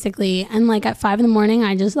breakdown, basically. And like at 5 a.m,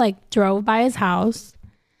 I just like drove by his house.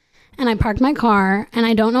 And I parked my car, and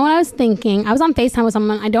I don't know what I was thinking. I was on FaceTime with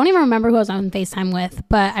someone. I don't even remember who I was on FaceTime with,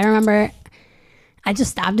 but I remember I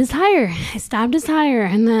just stabbed his tire.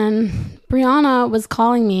 And then Brianna was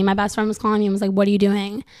calling me. My best friend was calling me and was like, what are you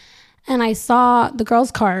doing? And I saw the girl's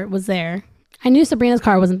car was there. I knew Sabrina's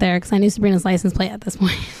car wasn't there because I knew Sabrina's license plate at this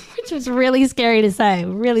point, which was really scary to say.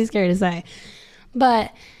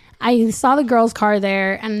 But I saw the girl's car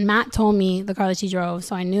there, and Matt told me the car that she drove,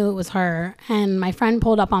 so I knew it was her. And my friend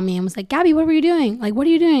pulled up on me and was like, Gabby, what were you doing? Like, what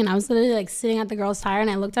are you doing? And I was literally like sitting at the girl's tire, and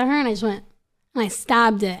I looked at her, and I just went, and I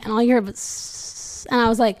stabbed it. And all you heard was, and I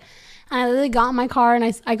was like, and I literally got in my car, and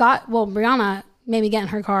Brianna made me get in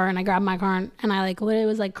her car, and I grabbed my car, and I like literally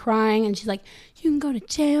was like crying, and she's like, you can go to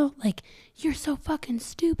jail. Like, you're so fucking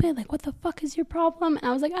stupid. Like, what the fuck is your problem? And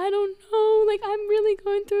I was like, I don't know. Like, I'm really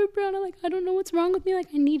going through it, Brianna. Like, I don't know what's wrong with me. Like,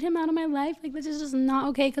 I need him out of my life. Like, this is just not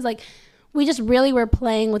okay. Because, like, we just really were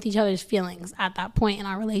playing with each other's feelings at that point in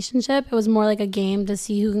our relationship. It was more like a game to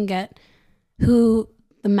see who can get who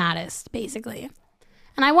the maddest, basically.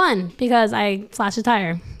 And I won because I slashed a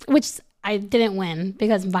tire, which I didn't win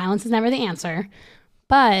because violence is never the answer.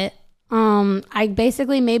 But I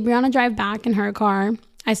basically made Brianna drive back in her car.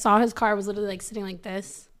 I saw his car was literally like sitting like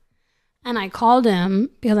this. And I called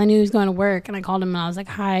him because I knew he was going to work. And I called him and I was like,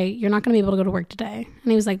 hi, you're not going to be able to go to work today.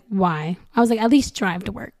 And he was like, why? I was like, at least drive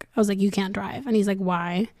to work. I was like, you can't drive. And he's like,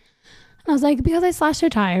 why? And I was like, because I slashed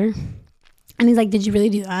your tire. And he's like, did you really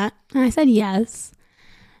do that? And I said, yes.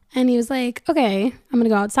 And he was like, okay, I'm going to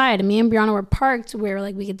go outside. And me and Brianna were parked where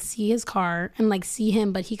like we could see his car and like see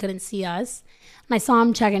him, but he couldn't see us. And I saw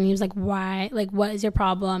him check and he was like, why? Like, what is your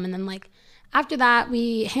problem? And then like, after that,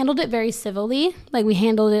 we handled it very civilly. Like, we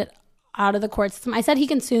handled it out of the court system. I said he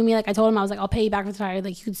can sue me. Like, I told him, I was like, I'll pay you back for the tire.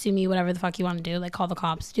 Like, you could sue me, whatever the fuck you want to do. Like, call the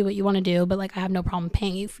cops, do what you want to do. But, like, I have no problem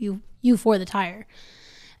paying you for the tire.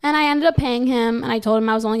 And I ended up paying him. And I told him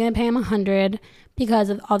I was only going to pay him $100 because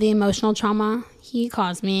of all the emotional trauma he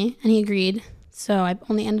caused me. And he agreed. So I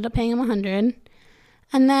only ended up paying him $100.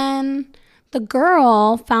 And then the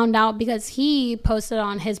girl found out because he posted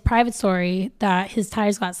on his private story that his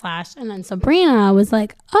tires got slashed. And then Sabrina was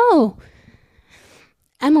like, oh,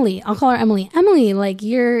 Emily, I'll call her Emily. Emily, like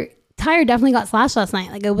your tire definitely got slashed last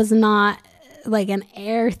night. Like it was not like an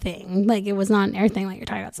air thing. Like it was not an air thing, like your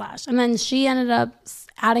tire got slashed. And then she ended up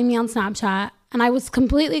adding me on Snapchat. And I was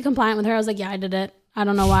completely compliant with her. I was like, yeah, I did it. I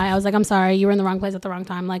don't know why. I was like, I'm sorry. You were in the wrong place at the wrong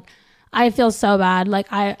time. Like, I feel so bad. Like,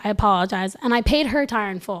 I apologize. And I paid her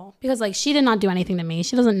tire in full because, like, she did not do anything to me.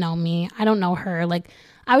 She doesn't know me. I don't know her. Like,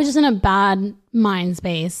 I was just in a bad mind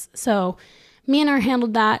space. So, me and her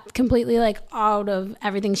handled that completely, like, out of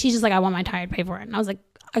everything. She's just like, I want my tire to pay for it. And I was like,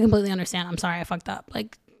 I completely understand. I'm sorry. I fucked up.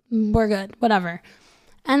 Like, we're good. Whatever.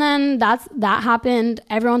 And then that happened.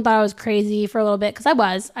 Everyone thought I was crazy for a little bit,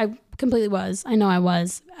 because I completely was. I know I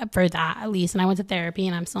was, for that at least. And I went to therapy,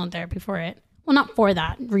 and I'm still in therapy for it. Well, not for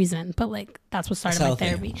that reason, but like that's what started my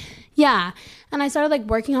therapy. Yeah. And I started like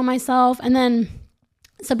working on myself, and then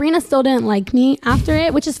Sabrina still didn't like me after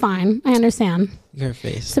it, which is fine. I understand. Your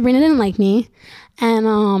face. Sabrina didn't like me.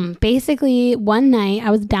 And basically one night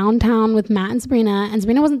I was downtown with Matt and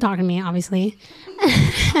Sabrina wasn't talking to me, obviously.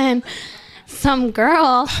 And some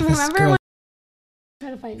girl, remember when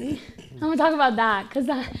tried to fight me? I'm gonna talk about that because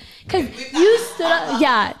you stood up.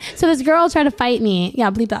 Yeah, so this girl tried to fight me.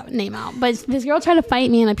 Yeah, bleep that name out. But this girl tried to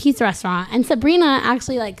fight me in a pizza restaurant, and Sabrina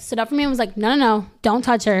actually like stood up for me and was like, no, don't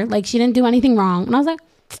touch her. Like, she didn't do anything wrong. And I was like,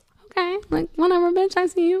 okay, like, whatever, bitch, I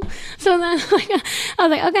see you. So then like, I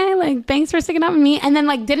was like, okay, like, thanks for sticking up with me. And then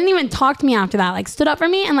like didn't even talk to me after that. Like, stood up for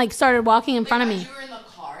me and like started walking in front of me. You were in the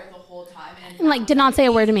car the whole time and like did not say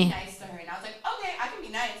a word to me. Nice to her, and I was like, okay, I can be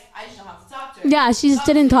nice. I just don't have to talk to her. Yeah, she just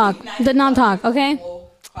didn't talk. Did not talk. Okay.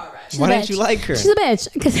 Why didn't you like her? She's a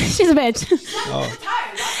bitch. Because she's a bitch. Oh.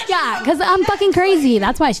 Yeah, because I'm fucking crazy.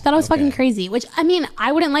 That's why she thought I was fucking crazy. Which, I mean,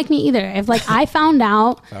 I wouldn't like me either. If like I found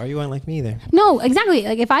out. Or you wouldn't like me either. No, exactly.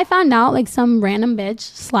 Like if I found out like some random bitch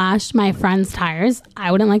slashed my friend's tires, I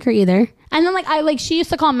wouldn't like her either. And then like she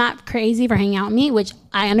used to call Matt crazy for hanging out with me, which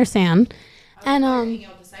I understand. And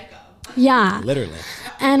yeah, literally.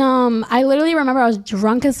 And I literally remember I was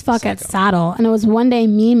drunk as fuck at Saddle, and it was one day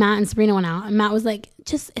me, Matt, and Sabrina went out, and Matt was like,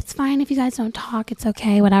 it's fine if you guys don't talk, it's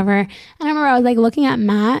okay, whatever. And I remember I was like looking at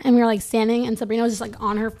Matt, and we were like standing, and Sabrina was just like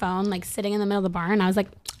on her phone, like sitting in the middle of the bar, and I was like,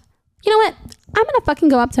 you know what? I'm gonna fucking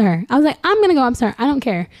go up to her. I was like, I'm gonna go up to her. I don't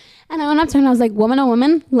care. And I went up to her and I was like, woman, oh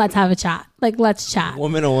woman, let's have a chat. Like, let's chat.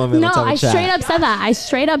 Woman, oh woman, let's have a chat. No, I straight up said that. I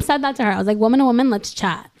straight up said that to her. I was like, woman, oh woman, let's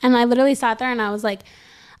chat. And I literally sat there and I was like,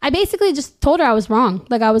 I basically just told her I was wrong.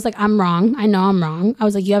 Like, I was like, I'm wrong. I know I'm wrong. I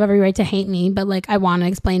was like, you have every right to hate me, but like, I want to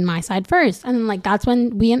explain my side first. And then like, that's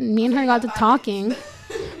when me and her got to talking.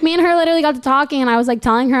 Me and her literally got to talking, and I was like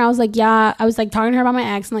telling her, I was like, yeah, I was like talking to her about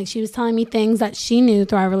my ex, and like she was telling me things that she knew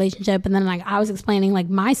through our relationship, and then like I was explaining like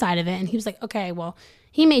my side of it, and he was like, okay, well,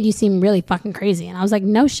 he made you seem really fucking crazy. And I was like,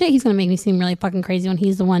 no shit, he's gonna make me seem really fucking crazy when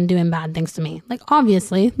he's the one doing bad things to me. Like,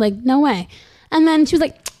 obviously, like, no way. And then she was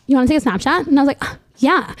like, you want to take a Snapchat? And I was like,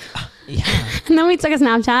 yeah. And then we took a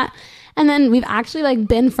Snapchat, and then we've actually like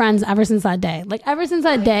been friends ever since that day. Like, ever since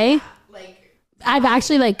that day, I've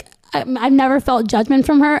actually like, I've never felt judgment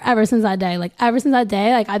from her ever since that day. Like, ever since that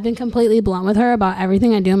day, like, I've been completely blunt with her about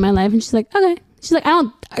everything I do in my life. And she's like, okay. She's like, I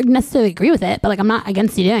don't necessarily agree with it, but like, I'm not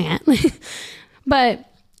against you doing it. But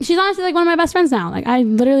she's honestly like one of my best friends now. Like, I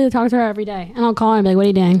literally talk to her every day, and I'll call her and be like, what are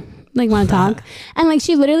you doing? Like, want to talk? And like,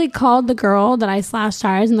 she literally called the girl that I slashed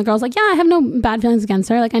tires, and the girl's like, yeah, I have no bad feelings against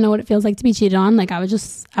her. Like, I know what it feels like to be cheated on. Like, I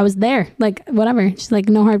was there. Like, whatever. She's like,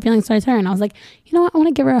 no hard feelings towards her. And I was like, you know what? I want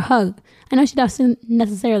to give her a hug. I know she doesn't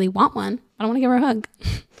necessarily want one, but I want to give her a hug.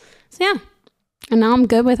 So yeah. And now I'm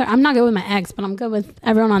good with her. I'm not good with my ex, but I'm good with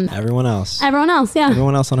everyone else. Everyone else, yeah.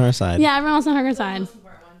 Everyone else on her side. Yeah, everyone else on her side.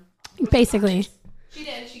 Basically. She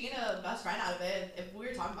did. She gained a best friend out of it. If we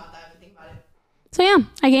were talking about that, if you think about it. So yeah,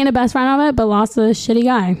 I gained a best friend out of it, but lost a shitty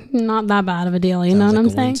guy. Not that bad of a deal, you know what I'm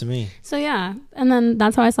saying? To me. So yeah, and then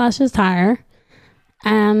that's how I slashed his tire.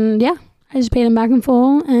 And yeah, I just paid him back in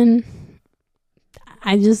full, and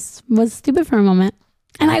I just was stupid for a moment.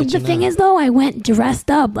 And the thing is, though, I went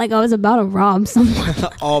dressed up like I was about to rob someone.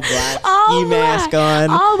 All black, ski mask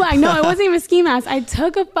on. All black. No, it wasn't even a ski mask. I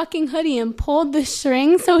took a fucking hoodie and pulled the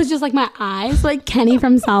string, so it was just like my eyes, like Kenny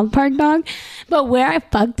from South Park, dog. But where I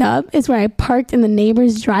fucked up is where I parked in the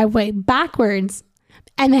neighbor's driveway backwards,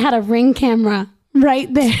 and they had a Ring camera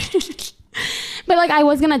right there. But like, I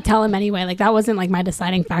was gonna tell him anyway. Like, that wasn't like my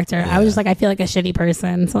deciding factor. Yeah. I was just like, I feel like a shitty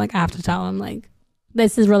person, so like I have to tell him like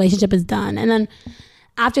this relationship is done. And then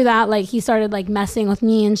after that, like, he started like messing with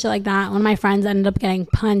me and shit like that. One of my friends ended up getting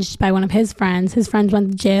punched by one of his friends. His friends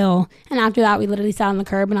went to jail. And after that, we literally sat on the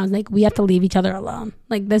curb, and I was like, we have to leave each other alone.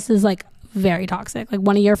 Like, this is like very toxic. Like,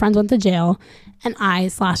 one of your friends went to jail, and I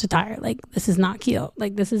slashed a tire. Like, this is not cute.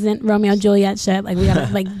 Like, this isn't Romeo and Juliet shit. Like, we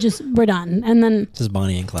gotta like, just, we're done. And then this is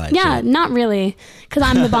Bonnie and Clyde. Yeah, shit. Not really, because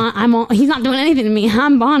I'm the he's not doing anything to me.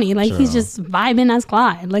 I'm Bonnie. Like, he's just vibing as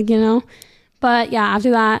Clyde. Like, you know. But yeah,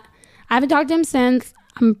 after that, I haven't talked to him since.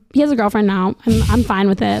 He has a girlfriend now, and I'm fine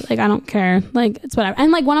with it. Like, I don't care. Like, it's whatever.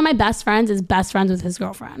 And like, one of my best friends is best friends with his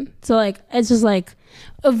girlfriend. So like, it's just like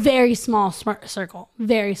a very small circle.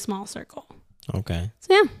 Very small circle. Okay.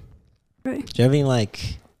 So yeah. Really. Do you have any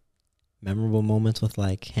like memorable moments with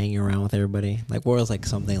like hanging around with everybody? Like, what was like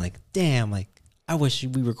something like, damn, like, I wish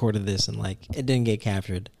we recorded this and like it didn't get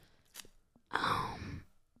captured.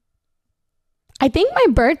 I think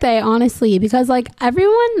my birthday, honestly, because like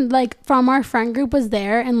everyone like from our friend group was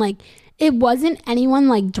there, and like it wasn't anyone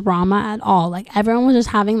like drama at all. Like everyone was just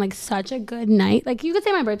having like such a good night. Like you could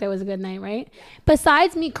say my birthday was a good night, right?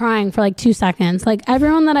 Besides me crying for like 2 seconds, like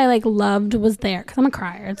everyone that I like loved was there, because I'm a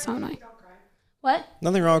crier. It's so annoying. What?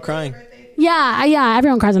 Nothing wrong with crying. Yeah.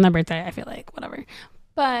 Everyone cries on their birthday. I feel like whatever.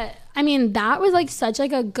 But I mean, that was like such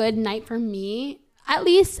like a good night for me, at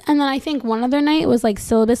least. And then I think one other night was like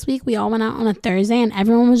syllabus week. We all went out on a Thursday, and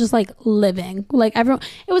everyone was just like living. Like everyone,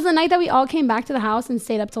 it was the night that we all came back to the house and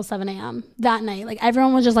stayed up till 7 a.m. that night. Like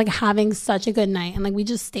everyone was just like having such a good night, and like we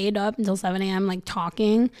just stayed up until 7 a.m. like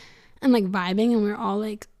talking and like vibing, and we were all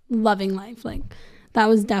like loving life. Like that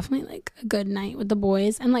was definitely like a good night with the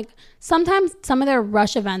boys. And like sometimes some of their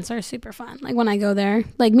rush events are super fun. Like when I go there,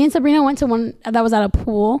 like me and Sabrina went to one that was at a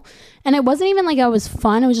pool, and it wasn't even like it was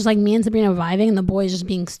fun. It was just like me and Sabrina vibing and the boys just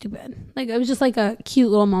being stupid. Like it was just like a cute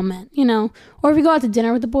little moment, you know? Or if we go out to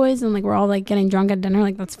dinner with the boys and like we're all like getting drunk at dinner,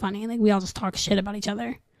 like that's funny. Like we all just talk shit about each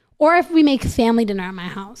other. Or if we make family dinner at my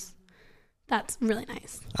house, that's really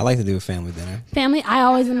nice. I like to do a family dinner. Family, I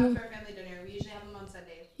always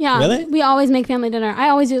Yeah, really? We always make family dinner. I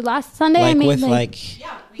always do. Last Sunday, like I made with like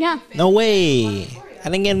yeah. No way! I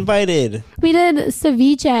didn't get invited. We did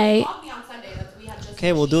ceviche.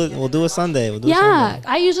 Okay, we'll do it. We'll do a Sunday. We'll do a Yeah, Sunday.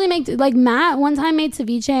 I usually make like Matt one time made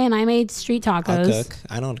ceviche and I made street tacos. I'll cook.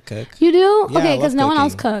 I know how to cook. You do? Yeah, Okay, I because love no one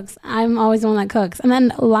else cooking. cooks. I'm always the one that cooks. And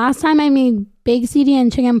then last time I made baked ziti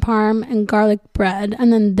and chicken parm and garlic bread.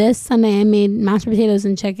 And then this Sunday I made mashed potatoes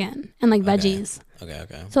and chicken and like veggies.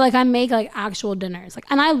 Okay. So like I make like actual dinners. Like,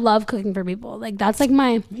 and I love cooking for people. Like that's like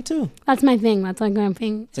my Me too. that's my thing. That's like my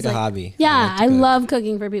thing. It's like a hobby. Yeah, I I like to cook. love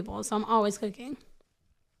cooking for people. So I'm always cooking.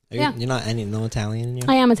 You're not no Italian in you?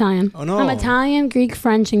 I am Italian. Oh, no. I'm Italian, Greek,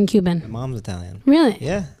 French, and My Cuban. mom's Italian. Really?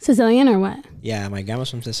 Yeah. Sicilian or what? Yeah, my grandma's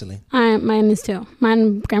from Sicily. Mine is too.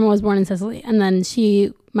 Mine grandma was born in Sicily, and then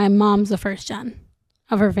my mom's the first gen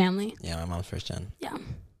of her family. Yeah, my mom's first gen. Yeah.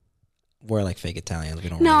 We're like fake Italians. We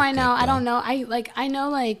don't. No, really I know. cook, I don't know. I know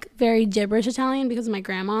like very gibberish Italian because of my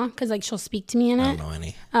grandma, because like she'll speak to me in I it. don't know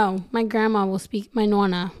any. Oh, my grandma will speak. My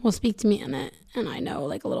nonna will speak to me in it, and I know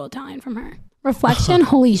like a little Italian from her. Reflection.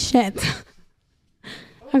 Holy shit.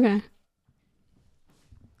 Okay.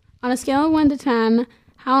 On a scale of 1 to 10,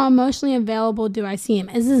 how emotionally available do I seem?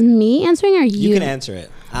 Is this me answering or you? You can answer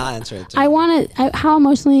it. I'll answer it too. I want to. How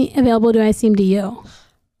emotionally available do I seem to you?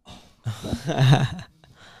 Because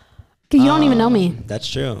you don't even know me. That's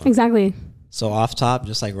true. Exactly. So off top,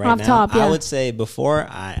 just like right Off now, top, yeah. I would say before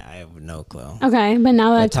I have no clue. Okay, but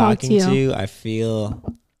now that I But talked to talking you, to you, I feel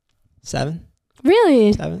 7.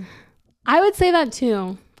 really, 7. I would say that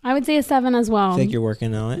too. I would say a 7 as well. I think you're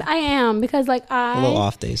working on it. I am, because like A little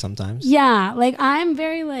off day sometimes. Yeah, like I'm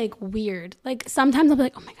very like weird. Like sometimes I'll be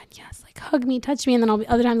like, oh my god, yes, like hug me, touch me, and then other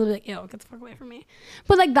times I'll be like, ew, get the fuck away from me.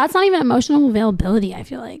 But like that's not even emotional availability. I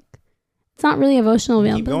feel like it's not really emotional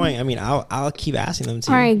availability. Keep going. I mean, I'll keep asking them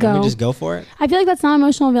to. All right, Let me go. just go for it. I feel like that's not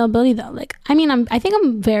emotional availability though. Like I mean, I think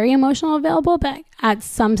I'm very emotional available, but at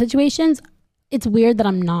some situations, it's weird that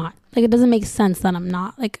I'm not. Like it doesn't make sense that I'm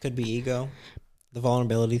not. Like Could be ego, the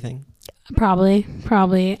vulnerability thing. probably.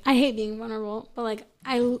 I hate being vulnerable, but like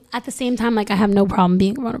I at the same time like I have no problem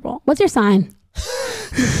being vulnerable. What's your sign?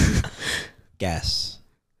 Guess.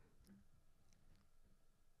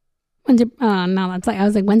 When's your? Oh no, that's like I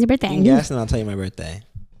was like, when's your birthday? You can guess, and I'll tell you my birthday.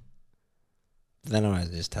 Then I'll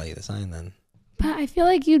just tell you the sign. Then But I feel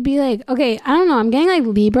like you'd be like, okay, I don't know. I'm getting like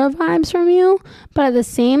Libra vibes from you, but at the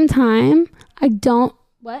same time, I don't.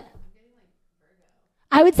 What?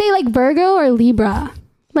 I would say like Virgo or Libra.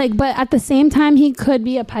 Like, but at the same time, he could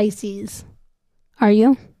be a Pisces. Are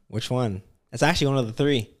you? which one? It's actually one of the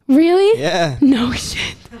 3. Really? Yeah. No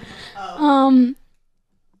shit.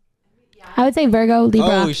 I would say Virgo,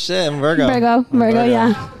 Libra. Oh shit, I'm Virgo. Virgo, I'm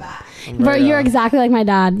Virgo. You're exactly like my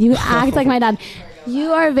dad. You act like my dad.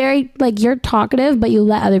 You are very like you're talkative, but you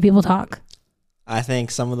let other people talk. I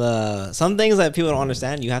think some things that people don't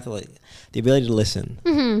understand, you have to like the ability to listen.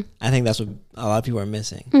 Mm-hmm. I think that's what a lot of people are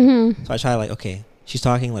missing. Mm-hmm. So I try like, okay, she's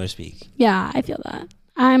talking, let her speak. Yeah, I feel that.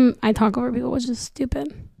 I talk over people, which is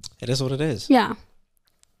stupid. It is what it is. Yeah,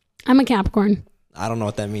 I'm a Capricorn. I don't know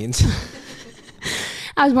what that means.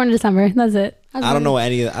 I was born in December. That's it. I don't know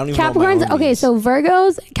any. I don't even know what my Capricorns. own Okay, means. so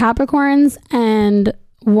Virgos, Capricorns, and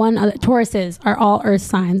one other Tauruses are all Earth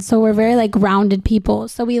signs. So we're very like grounded people.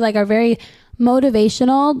 So we like are very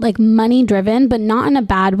motivational, like money driven, but not in a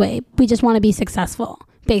bad way. We just want to be successful,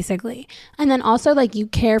 basically. And then also like you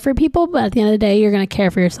care for people, but at the end of the day, you're gonna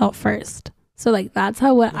care for yourself first. So like that's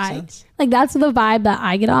how Makes sense. like that's the vibe that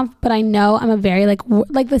I get off. But I know I'm a very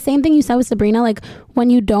like the same thing you said with Sabrina. Like when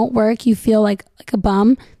you don't work, you feel like a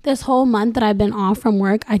bum. This whole month that I've been off from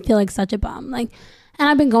work, I feel like such a bum. Like, and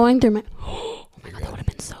I've been going through my oh my god, that would have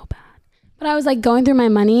been so bad. But I was like going through my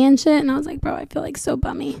money and shit, and I was like, bro, I feel like so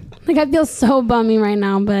bummy. Like I feel so bummy right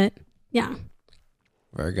now. But yeah,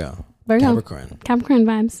 Virgo. Capricorn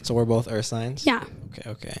vibes. So we're both earth signs? Yeah.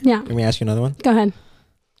 Okay. Yeah. Let me ask you another one. Go ahead.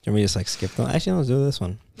 Can we just like skip them? Actually, let's do this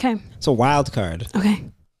one. Okay. It's a wild card. Okay.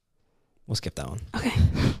 We'll skip that one. Okay.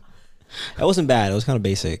 That wasn't bad. It was kind of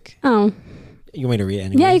basic. Oh. You want me to read it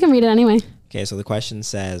anyway? Yeah, you can read it anyway. Okay, so the question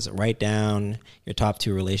says, write down your top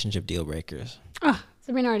 2 relationship deal breakers. Oh,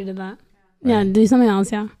 Sabrina already did that. Right. Yeah, do something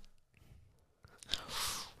else, yeah.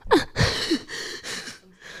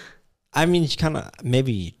 I mean,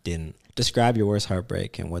 maybe you didn't. Describe your worst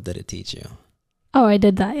heartbreak and what did it teach you? Oh, I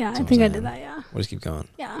did that, yeah. That's I what think I'm I saying. did that, yeah. We'll just keep going.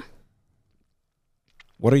 Yeah.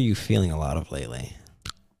 What are you feeling a lot of lately?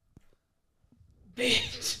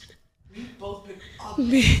 Bitch. We both been up.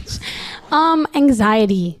 Bitch.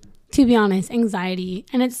 Anxiety. To be honest, anxiety.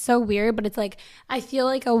 And it's so weird, but it's like I feel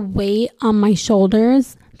like a weight on my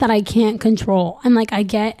shoulders that I can't control. And like I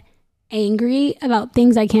get angry about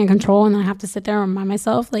things I can't control, and I have to sit there and remind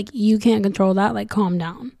myself, like, you can't control that, like calm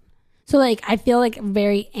down. So like I feel like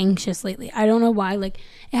very anxious lately. I don't know why. Like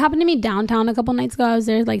it happened to me downtown a couple nights ago. I was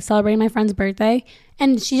there like celebrating my friend's birthday,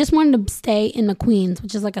 and she just wanted to stay in the Queens,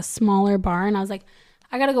 which is like a smaller bar. And I was like,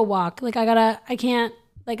 I gotta go walk. Like I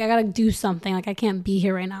gotta do something. Like I can't be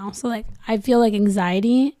here right now. So like I feel like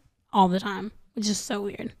anxiety all the time, which is so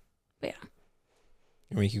weird. But yeah.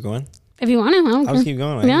 You want me to keep going? If you want to, I don't I'll care. just keep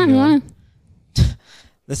going. Yeah, if you want to.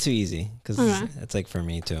 That's too easy because Okay. it's like for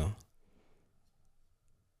me too.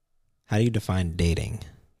 How do you define dating?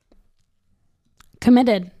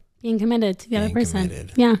 Committed. Being committed to the other Being person.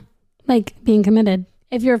 committed. Yeah. Like being committed.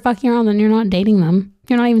 If you're fucking around, then you're not dating them.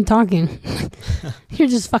 You're not even talking. You're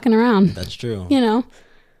just fucking around. That's true. You know?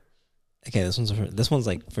 Okay, this one's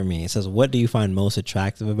like for me. It says, what do you find most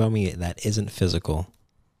attractive about me that isn't physical?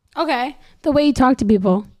 Okay. The way you talk to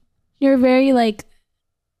people. You're very like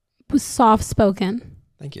soft spoken.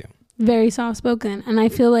 Thank you. Very soft spoken. And I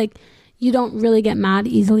feel like you don't really get mad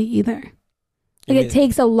easily either. Like it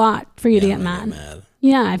takes a lot for you to get mad.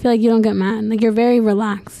 Yeah, I feel like you don't get mad. Like you're very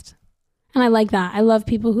relaxed. And I like that. I love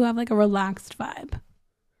people who have like a relaxed vibe.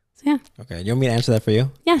 So yeah. Okay, you want me to answer that for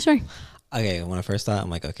you? Yeah, sure. Okay, when I first thought, I'm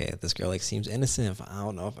like, okay, this girl like seems innocent. But I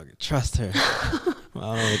don't know if I could trust her. I don't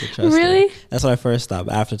know if I could trust her. Really? That's what I first thought.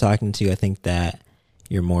 But after talking to you, I think that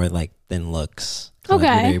you're more like than looks. Okay.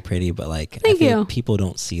 Like, you're very pretty, but like Thank I feel you. like people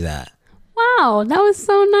don't see that. Wow, that was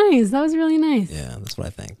so nice. That was really nice. Yeah, that's what I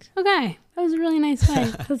think. Okay, that was a really nice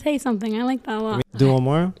way to say something. I like that a lot. Do one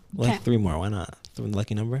more? Like Okay. 3 more. Why not?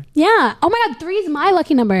 Lucky number? Yeah. Oh my God, 3 is my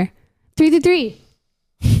lucky number. 333.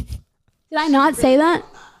 Did I not say that?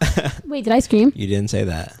 Wait, did I scream? You didn't say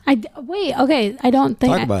that. Wait, okay. I don't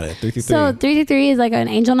think. Talk about it. 333. So 333 is like an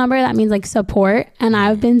angel number. That means like support. And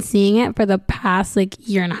I've been seeing it for the past like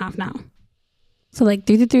year and a half now. So like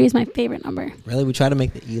 333 is my favorite number. Really? We try to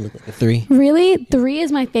make the E look like a 3. Really? 3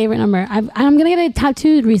 is my favorite number. I'm going to get it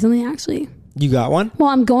tattooed recently, actually. You got one? Well,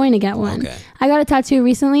 I'm going to get one. Okay. I got a tattoo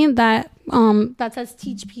recently that says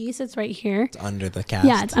teach peace. It's right here. It's under the cast.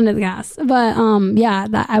 Yeah, it's under the gas. But yeah,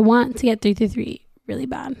 that I want to get 333 really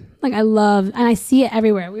bad. Like I love, and I see it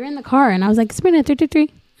everywhere. We were in the car and I was like, Sabrina,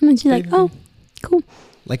 333. And then she's like, oh, cool.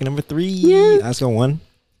 Like number 3. Yeah. Let's go 1.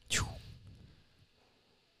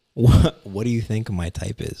 What do you think my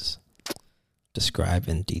type is? Describe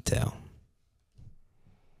in detail.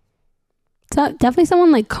 So definitely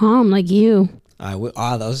someone like calm, like you. I was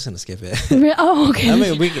just gonna skip it. Oh, okay. I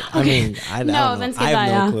mean, I no, don't know. then skip I have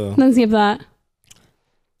that. no clue. Then skip that.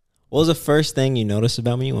 What was the first thing you noticed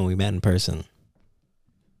about me when we met in person?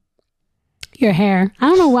 Your hair. I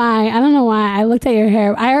don't know why. I looked at your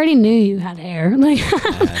hair. I already knew you had hair. Like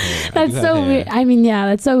that's so weird. I mean, yeah,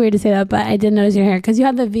 that's so weird to say that, but I did notice your hair because you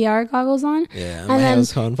had the VR goggles on. Yeah, and my hair then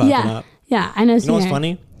was popping up. Yeah, I noticed. You know what's your hair.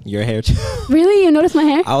 funny? Your hair too. Really? You noticed my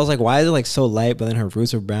hair? I was like, why is it like so light? But then her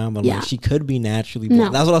roots are brown. But I'm Yeah. like, she could be naturally blonde.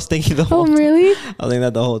 No. That's what I was thinking the whole Oh, time. really? I was thinking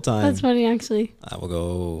that the whole time. That's funny, actually. I will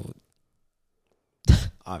go.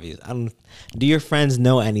 Obvious. Do your friends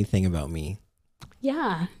know anything about me?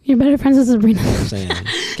 Yeah, you're better friends with Sabrina. You know what I'm saying.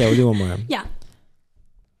 Okay, we'll do one more. Yeah.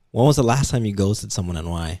 When was the last time you ghosted someone and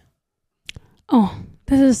why? Oh,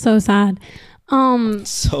 this is so sad.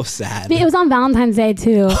 So sad. It was on Valentine's Day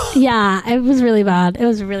too. Yeah, it was really bad. It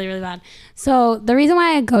was really, really bad. So the reason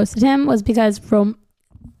why I ghosted him was because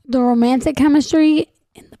the romantic chemistry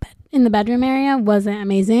in the bed in the bedroom area wasn't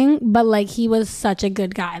amazing, but like he was such a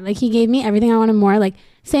good guy. Like he gave me everything I wanted more. Like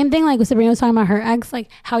same thing like Sabrina was talking about her ex, like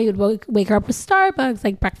how he would wake her up with Starbucks,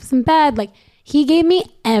 like breakfast in bed. Like he gave me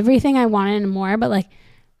everything I wanted and more, but like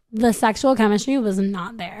the sexual chemistry was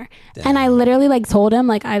not there. Damn. And I literally like told him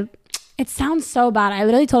like it sounds so bad. I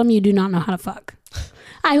literally told him, you do not know how to fuck.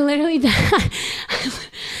 I literally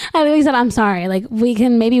said, I'm sorry. Like we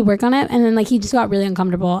can maybe work on it. And then like he just got really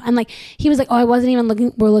uncomfortable. And like he was like, oh, I wasn't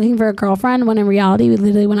even we're looking for a girlfriend. When in reality, we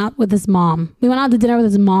literally went out with his mom. We went out to dinner with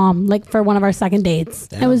his mom, like for one of our second dates.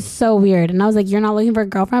 Damn. It was so weird. And I was like, you're not looking for a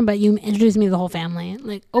girlfriend, but you introduced me to the whole family.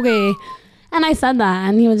 Like, okay. And I said that,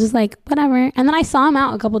 and he was just like, whatever. And then I saw him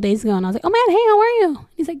out a couple days ago, and I was like, oh man, hey, how are you? And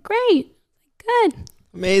he's like, great. Good.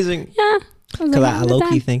 Amazing. Yeah. Because I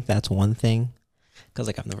low-key think that's one thing. Because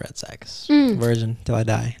like I've never had sex. Virgin till I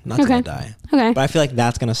die. Not till I die. Okay. But I feel like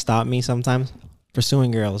that's going to stop me sometimes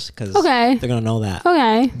pursuing girls. Because they're going to know that.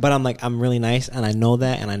 Okay. But I'm like, I'm really nice. And I know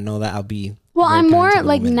that. And I know that I'll be. Well, I'm more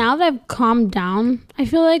like now that I've calmed down. I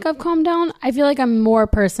feel like I've calmed down. I feel like I'm more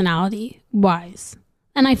personality wise.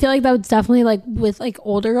 And I feel like that was definitely like with like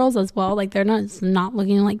older girls as well. Like they're not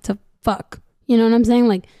looking like to fuck. You know what I'm saying?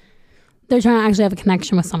 Like they're trying to actually have a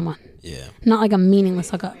connection with someone. Yeah. Not like a meaningless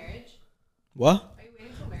hookup. What?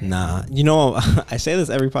 Nah, you know, I say this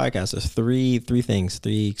every podcast. There's three things,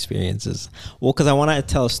 three experiences. Well, because I want to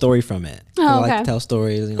tell a story from it. I like to tell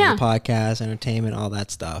stories, you know, podcast, entertainment, all that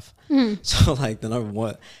stuff. So, like, the number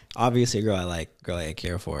one, obviously, a girl I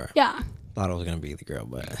care for. Yeah. Thought it was gonna be the girl,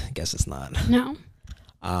 but I guess it's not. No.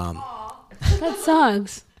 That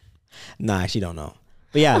sucks. Nah, I actually don't know.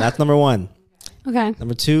 But yeah, that's number one. Okay.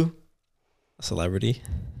 Number two, a celebrity.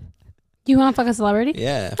 You want to fuck a celebrity?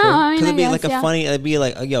 Yeah. Because it'd be like a funny, it'd be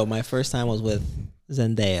like, yo, my first time was with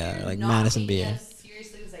Zendaya, or like Madison Beer. As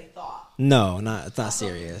seriously as I thought. No, it's not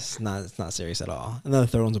serious. It's not serious at all. And then the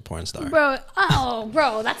third one's a porn star. Bro,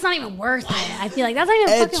 that's not even worth it. I feel like that's not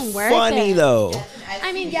even fucking worth it. It's funny though.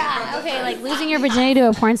 I mean, yeah, okay, like losing your virginity to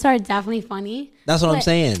a porn star is definitely funny. That's what I'm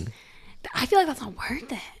saying. I feel like that's not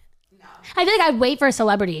worth it. I feel like I'd wait for a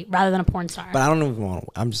celebrity rather than a porn star. But I don't even want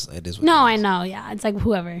to. I'm just, it is what No, it is. I know, yeah. It's like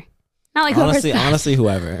whoever. Not like honestly,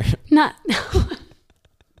 whoever. Not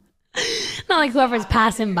like whoever's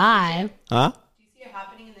passing by. Huh? Do you see it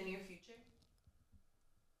happening in the near future?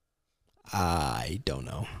 I don't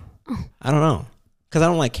know. I don't know. Because I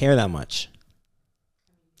don't like care that much.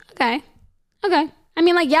 Okay. I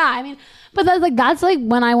mean, like, yeah. I mean, but that's like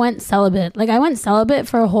when I went celibate. Like, I went celibate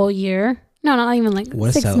for a whole year. No, not even like 6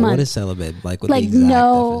 months. What is celibate? Like, what like the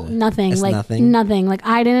exact nothing. It's like nothing. Like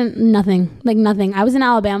nothing. I was in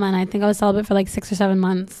Alabama and I think I was celibate for like 6 or 7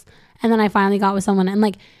 months, and then I finally got with someone. And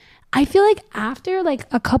like, I feel like after like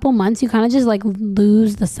a couple months, you kind of just like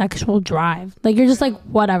lose the sexual drive. Like you're just like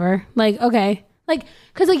whatever. Like okay, like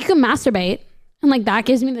because like you can masturbate and like that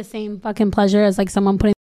gives me the same fucking pleasure as like someone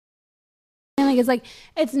putting. And like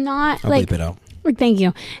it's not I'll like bleep it out. Thank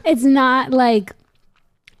you. It's not like.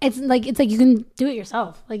 It's like you can do it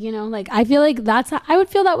yourself. Like, you know, like I feel like I would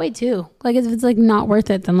feel that way too. Like if it's like not worth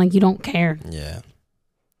it, then like you don't care. Yeah.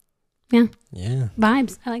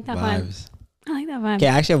 Vibes. I like that vibe. I like that vibe. Okay,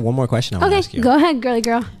 I actually have one more question I want to ask you. Go ahead, girly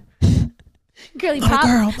girl. Girly pop.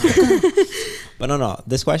 Girl. But no.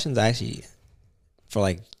 This question's actually for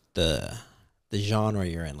like the genre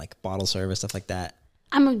you're in, like bottle service, stuff like that.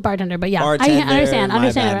 I'm a bartender, but yeah, I understand.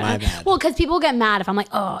 My bad. Well, because people get mad if I'm like,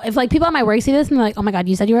 oh, if like people at my work see this and they're like, oh my god,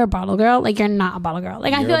 you said you were a bottle girl, like you're not a bottle girl.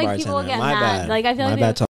 Like I feel like people get mad. Like I feel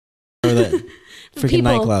like the freaking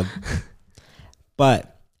nightclub.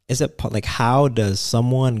 But is it like how does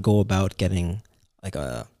someone go about getting like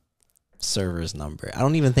a server's number? I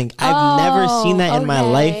don't even think I've never seen that in my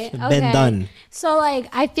life been done. So like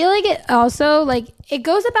I feel like it also like it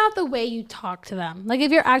goes about the way you talk to them. Like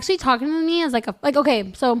if you're actually talking to me as like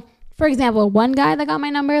okay, so for example, one guy that got my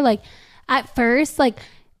number, like at first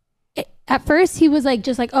he was like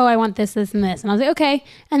just like, oh, I want this and this, and I was like, okay,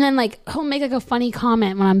 and then like he'll make like a funny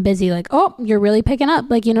comment when I'm busy, like, oh, you're really picking up,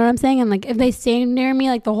 like, you know what I'm saying? And like if they stay near me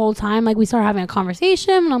like the whole time, like we start having a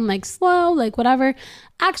conversation and I'm like slow, like whatever,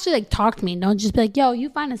 actually like talk to me. Don't just be like, yo, you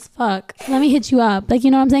fine as fuck, let me hit you up, like,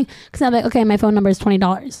 you know what I'm saying? Because I'm like, okay, my phone number is $20.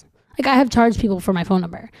 Like I have charged people for my phone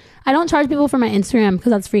number. I don't charge people for my Instagram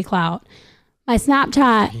because that's free clout. My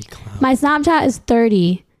Snapchat is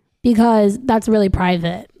 30 because that's really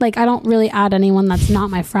private. Like I don't really add anyone that's not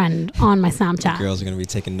my friend on my Snapchat. Girls are gonna be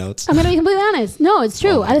taking notes. I'm gonna be completely honest. No, it's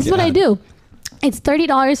true. This is what I do. It's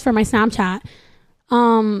 $30 for my Snapchat.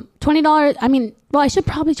 $20. I mean, well, I should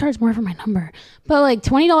probably charge more for my number, but like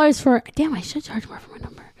 $20 for. Damn, I should charge more for my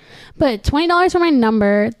number. But $20 for my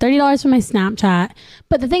number, $30 for my Snapchat.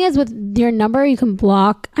 But the thing is, with your number, you can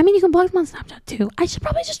block. I mean, you can block them on Snapchat too. I should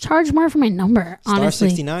probably just charge more for my number, honestly.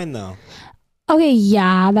 $69 though. Okay,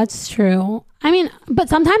 yeah, that's true. I mean, but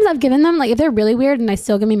sometimes I've given them, like, if they're really weird and they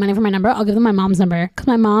still give me money for my number, I'll give them my mom's number. Because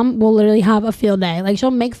my mom will literally have a field day. Like,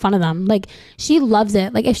 she'll make fun of them. Like, she loves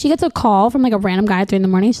it. Like, if she gets a call from, like, a random guy at 3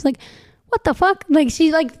 a.m, she's like, what the fuck? Like,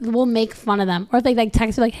 she, like, will make fun of them. Or if they, like,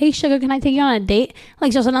 text her, like, hey, sugar, can I take you on a date?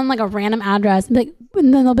 Like, she'll send them, like, a random address. And,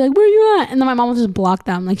 and then they'll be like, where are you at? And then my mom will just block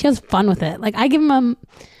them. Like, she has fun with it. Like, I'll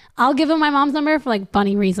give them my mom's number for, like,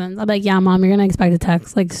 funny reasons. I'll be like, yeah, mom, you're going to expect a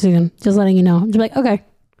text, like, soon. Just letting you know. She'll be like, okay.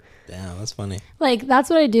 Damn, that's funny. Like, that's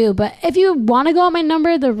what I do. But if you want to go on my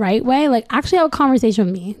number the right way, like, actually have a conversation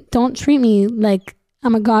with me. Don't treat me like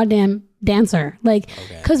I'm a goddamn dancer. Like,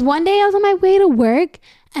 because one day I was on my way to work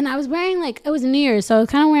and I was wearing, like, it was New Year's, so I was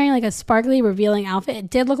kind of wearing, like, a sparkly, revealing outfit. It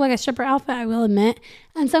did look like a stripper outfit, I will admit.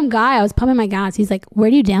 And some guy, I was pumping my gas. He's like, where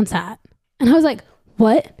do you dance at? And I was like,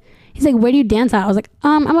 what? He's like, where do you dance at? I was like,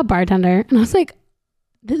 I'm a bartender. And I was like,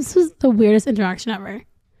 this was the weirdest interaction ever.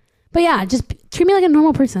 But yeah, just treat me like a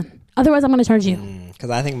normal person. Otherwise, I'm going to charge you. Because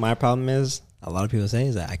I think my problem is, a lot of people say,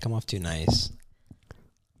 is that I come off too nice.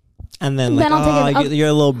 And then, like, you're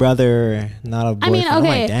a little brother, not a boyfriend. I mean, okay. I'm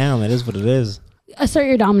like, damn, it is what it is. Assert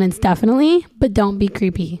your dominance, definitely, but don't be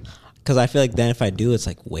creepy. Because I feel like then if I do, it's,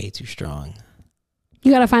 like, way too strong.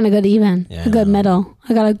 You got to find a good a good middle.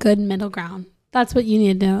 I got a good middle ground. That's what you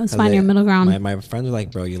need to do, is find your middle ground. My friends are like,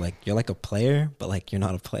 bro, you're like a player, but, like, you're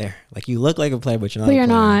not a player. Like, you look like a player, but you're not but a player.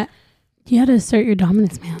 But you're not. You got to assert your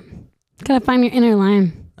dominance, man. Gotta find your inner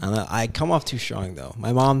line. I come off too strong though.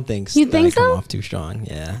 My mom thinks I come off too strong.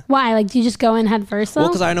 Yeah. Why? Like, do you just go in head first though? Well,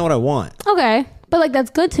 because I know what I want. Okay, but like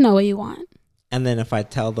that's good to know what you want. And then if I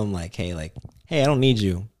tell them like, hey, I don't need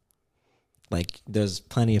you. Like, there's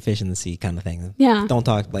plenty of fish in the sea, kind of thing. Yeah. Don't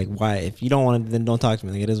talk. Like, why? If you don't want it, then don't talk to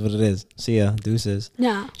me. Like, it is what it is. See ya, deuces.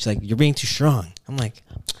 Yeah. She's like, you're being too strong. I'm like,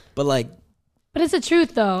 but like. But it's the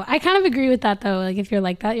truth, though. I kind of agree with that, though. Like, if you're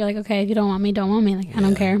like that, you're like, okay, if you don't want me, don't want me. Like, I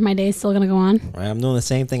don't care. My day's still going to go on. Right. I'm doing the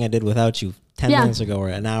same thing I did without you 10 minutes ago or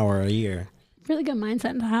an hour or a year. Really good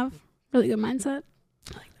mindset to have. Really good mindset.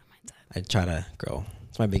 I like that mindset. I try to grow.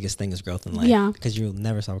 It's my biggest thing is growth in life. Yeah. Because you'll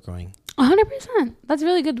never stop growing. 100%. That's a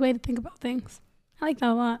really good way to think about things. I like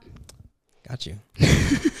that a lot. Got you.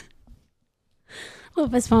 Little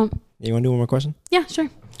fist bump. You want to do one more question? Yeah, sure.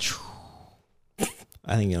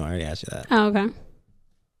 I think I already asked you that. Oh, okay.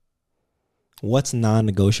 What's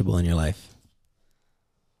non-negotiable in your life?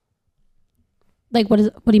 Like, what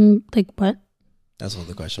do you mean? Like, what? That's what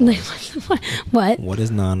the question was. What? What is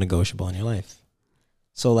non-negotiable in your life?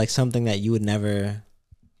 So, like, something that you would never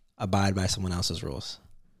abide by someone else's rules.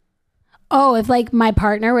 Oh, if, like, my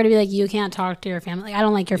partner were to be like, you can't talk to your family. Like, I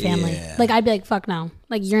don't like your family. Yeah. Like, I'd be like, fuck no.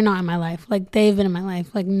 Like, you're not in my life. Like, they've been in my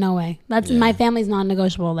life. Like, no way. My family's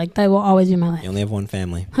non-negotiable. Like, they will always be in my life. You only have one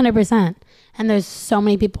family. 100%. And there's so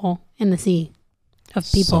many people in the sea of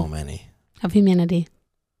people. So many. Of humanity.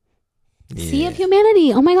 Yeah. Sea of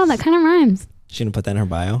humanity. Oh my God, that kind of rhymes. Shouldn't put that in her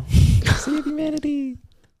bio. Sea of humanity.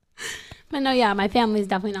 But no, yeah, my family's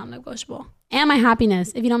definitely not negotiable. And my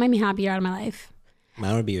happiness. If you don't make me happy, you're out of my life.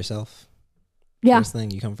 Mine would be yourself. Yeah. First thing,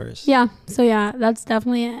 you come first. Yeah. So yeah, that's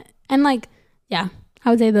definitely it. And like, yeah, I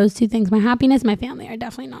would say those two things. My happiness, my family are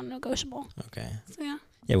definitely non-negotiable. Okay. So yeah.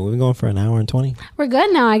 Yeah, but we've been going for an hour and 20. We're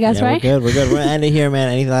good now, I guess, right? We're good. We're good. We're ending here, man.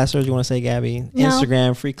 Any last words you want to say, Gabby? No.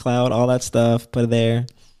 Instagram, free cloud, all that stuff. Put it there.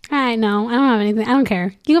 All right, no, I don't have anything. I don't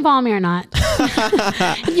care. You can follow me or not.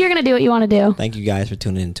 You're going to do what you want to do. Thank you guys for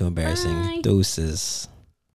tuning in to Embarrassing. Bye. Deuces.